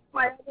child.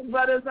 My other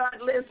brothers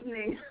aren't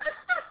listening.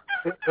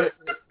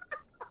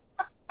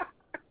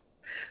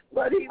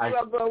 But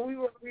we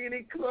were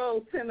really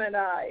close, him and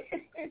I.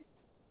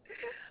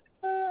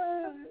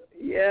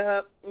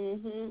 Yeah.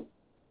 Mhm.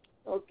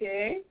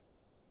 Okay.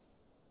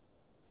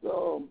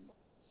 So.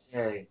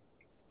 Hey.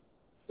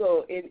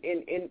 So in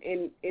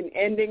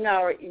ending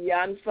our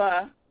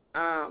Iyanfa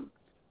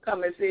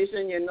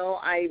conversation. You know,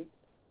 I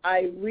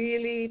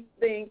really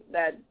think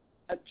that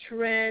a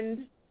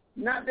trend,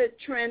 not the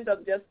trend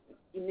of just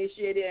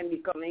initiating and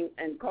becoming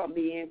and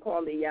being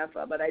called a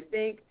Yafa, but I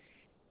think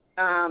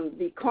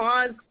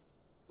because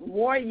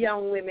more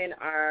young women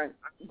are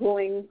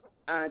going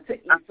to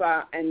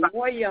Ifa and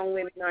more young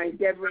women are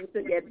endeavoring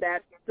to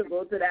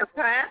go to that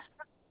path,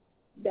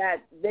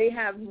 that they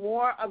have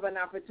more of an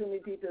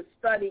opportunity to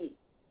study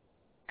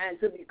and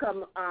to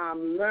become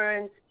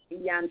learned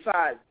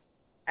Yanfas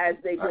as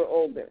they grow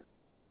older.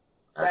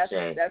 That's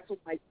what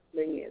my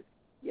feeling is,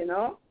 you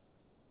know?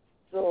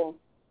 So,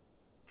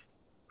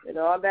 with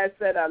all that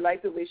said, I'd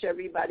like to wish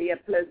everybody a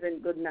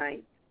pleasant good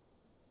night.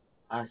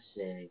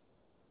 Ashe.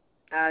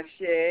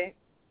 Ashe.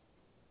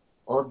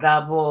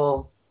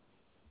 Odabo.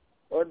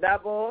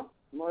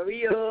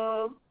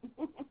 Morio.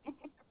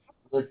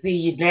 We'll see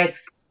you next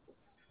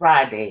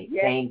Friday,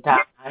 yes. Same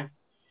time.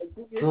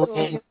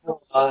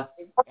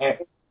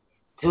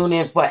 Tune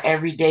in for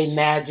Everyday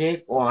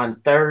Magic on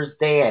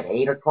Thursday at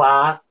 8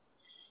 o'clock.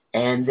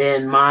 And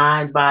then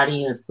Mind,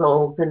 Body, and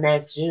Soul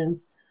Connections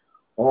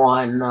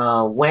on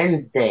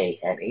Wednesday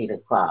at 8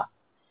 o'clock.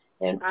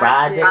 And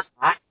Friday,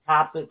 Hot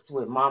Topics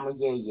with Mama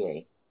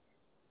Yeye.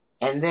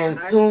 And then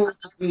soon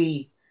to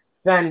be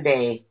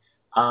Sunday,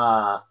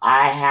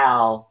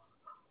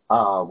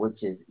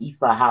 which is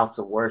Ifa House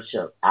of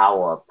Worship,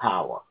 Hour of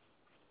Power.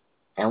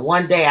 And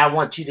one day I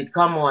want you to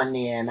come on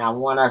there and I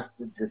want us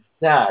to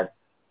discuss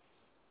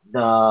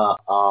the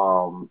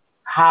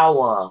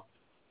power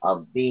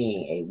of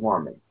being a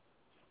woman.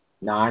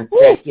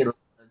 Non-secular,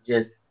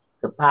 just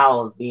the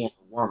power of being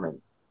a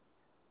woman.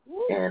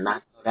 And I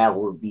know that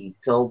would be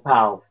so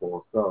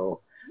powerful.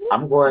 So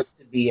I'm going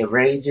to be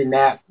arranging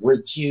that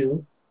with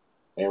you,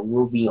 and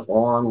we'll be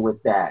on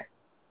with that.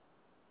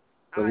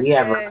 So we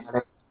have a lot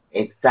of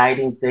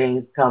exciting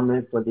things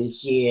coming for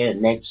this year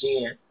and next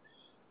year,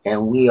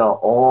 and we are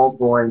all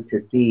going to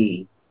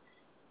be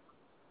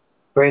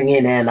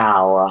bringing in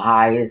our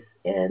highest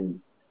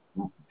and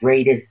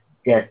greatest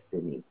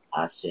destiny.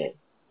 Ashe.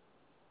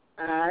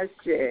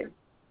 Ashe.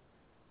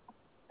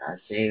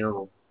 Ashe.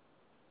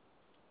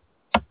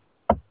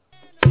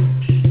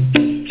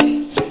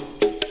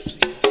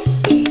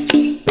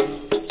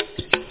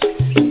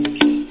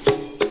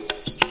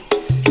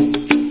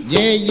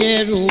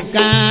 Yeye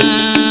ruka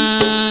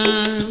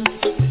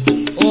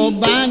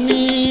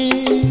obani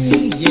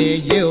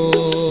yeye o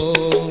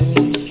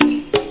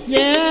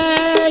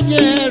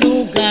yeye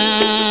ruka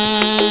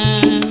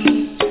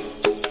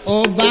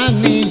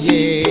obani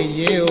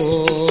yeye o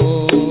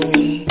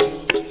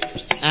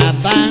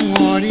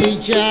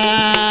abangorija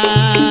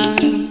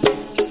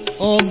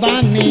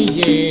obani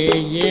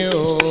yeye o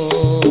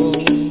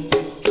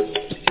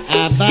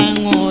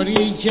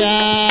abangorija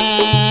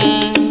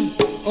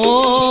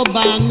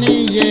Obani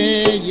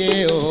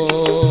yeye o,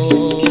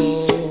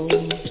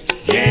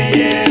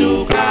 yeye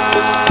luka.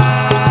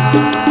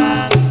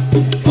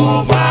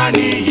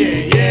 Obani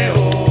yeye o,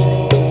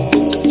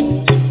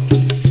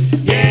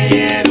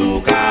 yeye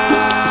luka.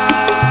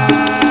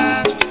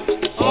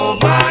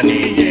 Obani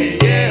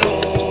yeye o,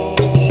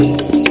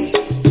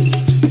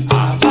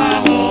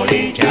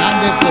 abamorija.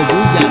 Ande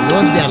kobuya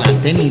donde a la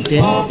tenite,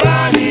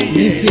 Obani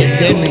ni yeye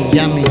siete me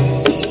llame.